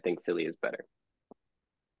Philly, I think Philly is better.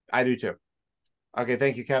 I do too. Okay,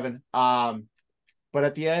 thank you, Kevin. But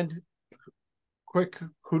at the end, quick,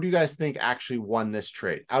 who do you guys think actually won this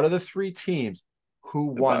trade? Out of the 3 teams,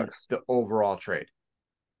 who won Bucks. the overall trade?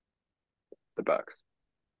 The Bucks.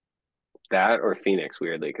 That or Phoenix,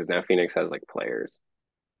 weirdly, because now Phoenix has like players.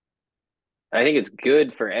 I think it's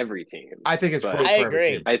good for every team. I think it's but great I for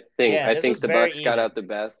every agree. team. I this think was the very Bucks got even. out the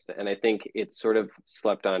best, and I think it's sort of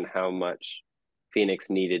slept on how much Phoenix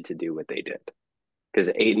needed to do what they did. Because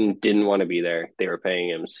Aiton didn't want to be there. They were paying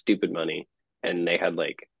him stupid money, and they had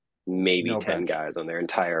like maybe No 10 bench. guys on their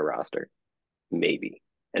entire roster. Maybe.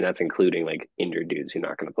 And that's including like injured dudes who are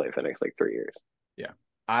not going to play for the next like 3 years. Yeah.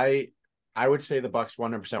 I would say the Bucks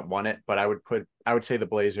 100% won it, but I would say the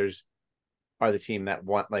Blazers are the team that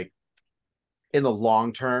won, like, in the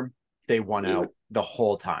long term, they won out the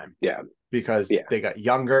whole time. Yeah. Because they got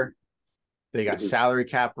younger, they got salary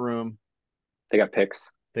cap room, They got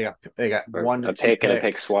picks. they got Or 1 to 2 a pick picks. and a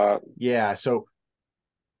pick swap. Yeah, so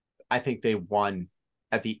I think they won.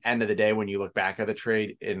 At the end of the day, when you look back at the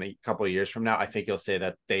trade in a couple of years from now, I think you'll say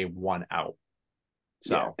that they won out.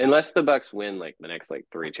 So unless the Bucks win like the next like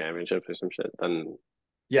 3 championships or some shit, then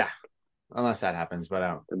unless that happens, but I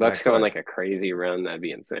don't. The Bucks go on like a crazy run, that'd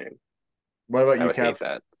be insane. What about you, I would Kev? hate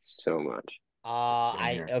that so much.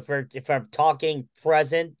 If I'm talking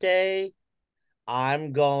present day,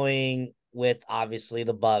 I'm going with obviously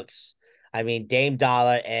the Bucks. I mean, Dame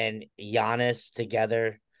Dollar and Giannis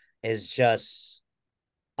together is just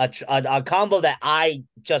a combo that I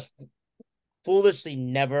just foolishly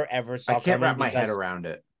never ever saw. I can't wrap my head around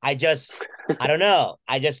it. I don't know.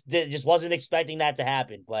 I just wasn't expecting that to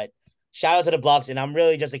happen. But shout out to the Bucks, and I'm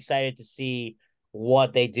really just excited to see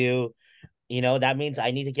what they do. You know, that means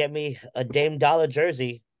I need to get me a Dame Dollar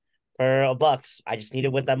jersey for a Bucks. I just need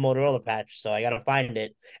it with that Motorola patch, so I gotta find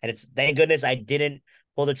it. And it's thank goodness I didn't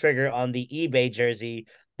pull the trigger on the eBay jersey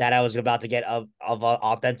that I was about to get of an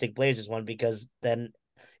authentic Blazers one, because then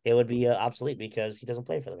it would be obsolete because he doesn't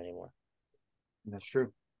play for them anymore. That's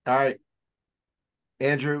true. All right,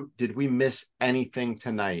 Andrew, did we miss anything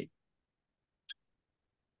tonight?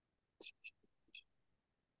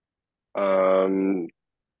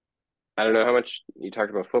 I don't know how much you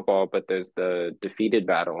talked about football, but there's the defeated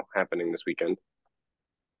battle happening this weekend.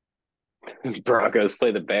 Broncos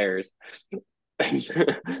play the Bears.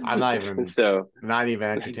 I'm not even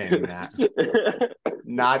entertaining that.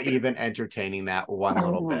 Not even entertaining that one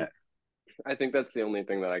little bit. I think that's the only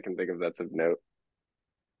thing that I can think of that's of note.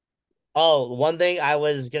 Oh, one thing I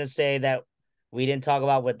was gonna say that we didn't talk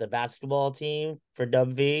about with the basketball team for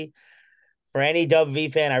WV. For any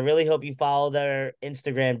WV fan, I really hope you follow their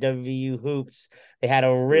Instagram, WVU Hoops. They had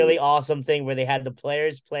a really awesome thing where they had the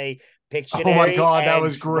players play Pictionary. Oh my God, that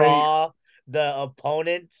was great. The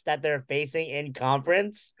opponents that they're facing in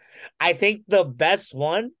conference. I think the best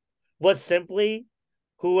one was simply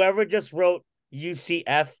whoever just wrote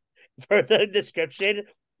UCF for the description.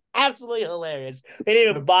 Absolutely hilarious. They didn't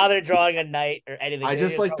even bother drawing a night or anything. I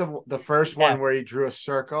just like the first one where he drew a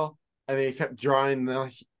circle and then he kept drawing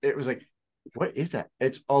it was like, what is that?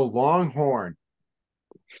 It's a longhorn.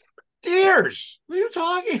 Deers. What are you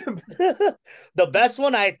talking about? The best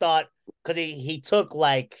one I thought, because he took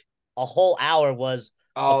like a whole hour, was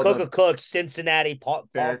a Cook Cincinnati paw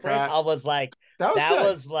print. I was like, that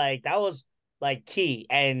was key.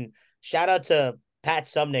 And shout out to Pat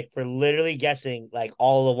Sumnick for literally guessing like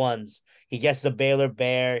all the ones. He guessed the Baylor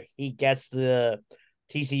Bear. He guessed the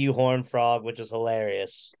TCU Horned Frog, which was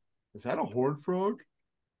hilarious. Is that a horned frog?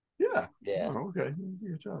 Yeah. Yeah. Oh, okay.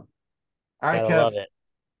 Good job. All right, Kev. Love it.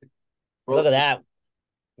 Well, look at that.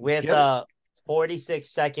 With 46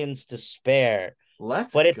 seconds to spare.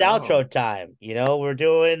 But it's outro time. You know, we're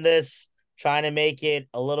doing this, trying to make it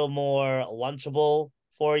a little more lunchable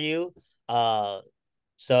for you.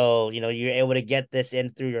 So, you know, you're able to get this in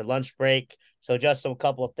through your lunch break. So just a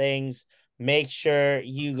couple of things. Make sure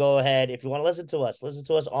you go ahead. If you want to listen to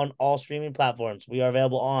us on all streaming platforms. We are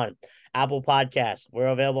available on Apple Podcasts. We're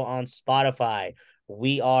available on Spotify.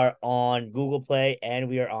 We are on Google Play and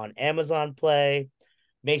we are on Amazon Play.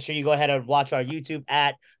 Make sure you go ahead and watch our YouTube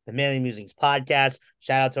at the Manly Musings Podcast.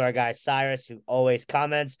 Shout out to our guy Cyrus, who always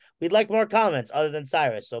comments. We'd like more comments other than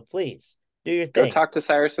Cyrus, so please do your Go thing. talk to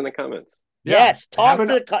Cyrus in the comments. Yes, talk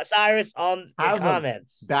to Cyrus on the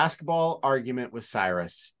comments. Basketball argument with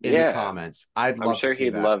Cyrus in the comments. I'm sure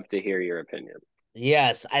he'd love to hear your opinion.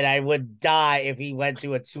 Yes, and I would die if he went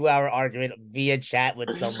through a 2-hour argument via chat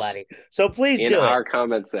with somebody. So please do it. In our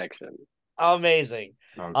comment section. Amazing.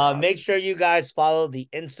 Make sure you guys follow the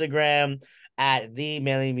Instagram at the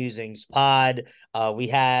Manly Musings Pod. We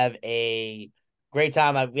have a great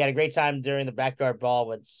time. We had a great time during the backyard brawl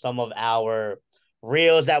with some of our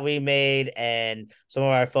reels that we made and some of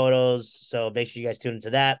our photos. So make sure you guys tune into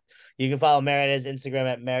that. You can follow Merritt at his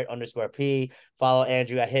Instagram at Merritt_P. Follow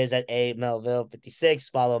Andrew at his at AMelville56.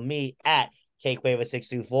 Follow me at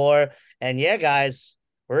CakeWaver624. And yeah, guys,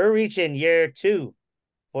 we're reaching year 2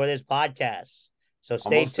 for this podcast. So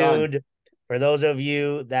stay tuned. Done. For those of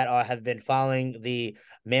you that have been following the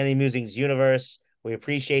Manly Musings universe, we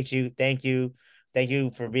appreciate you. Thank you. Thank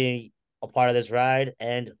you for being a part of this ride,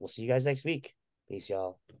 and we'll see you guys next week. Peace,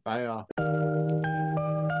 y'all. Bye, y'all.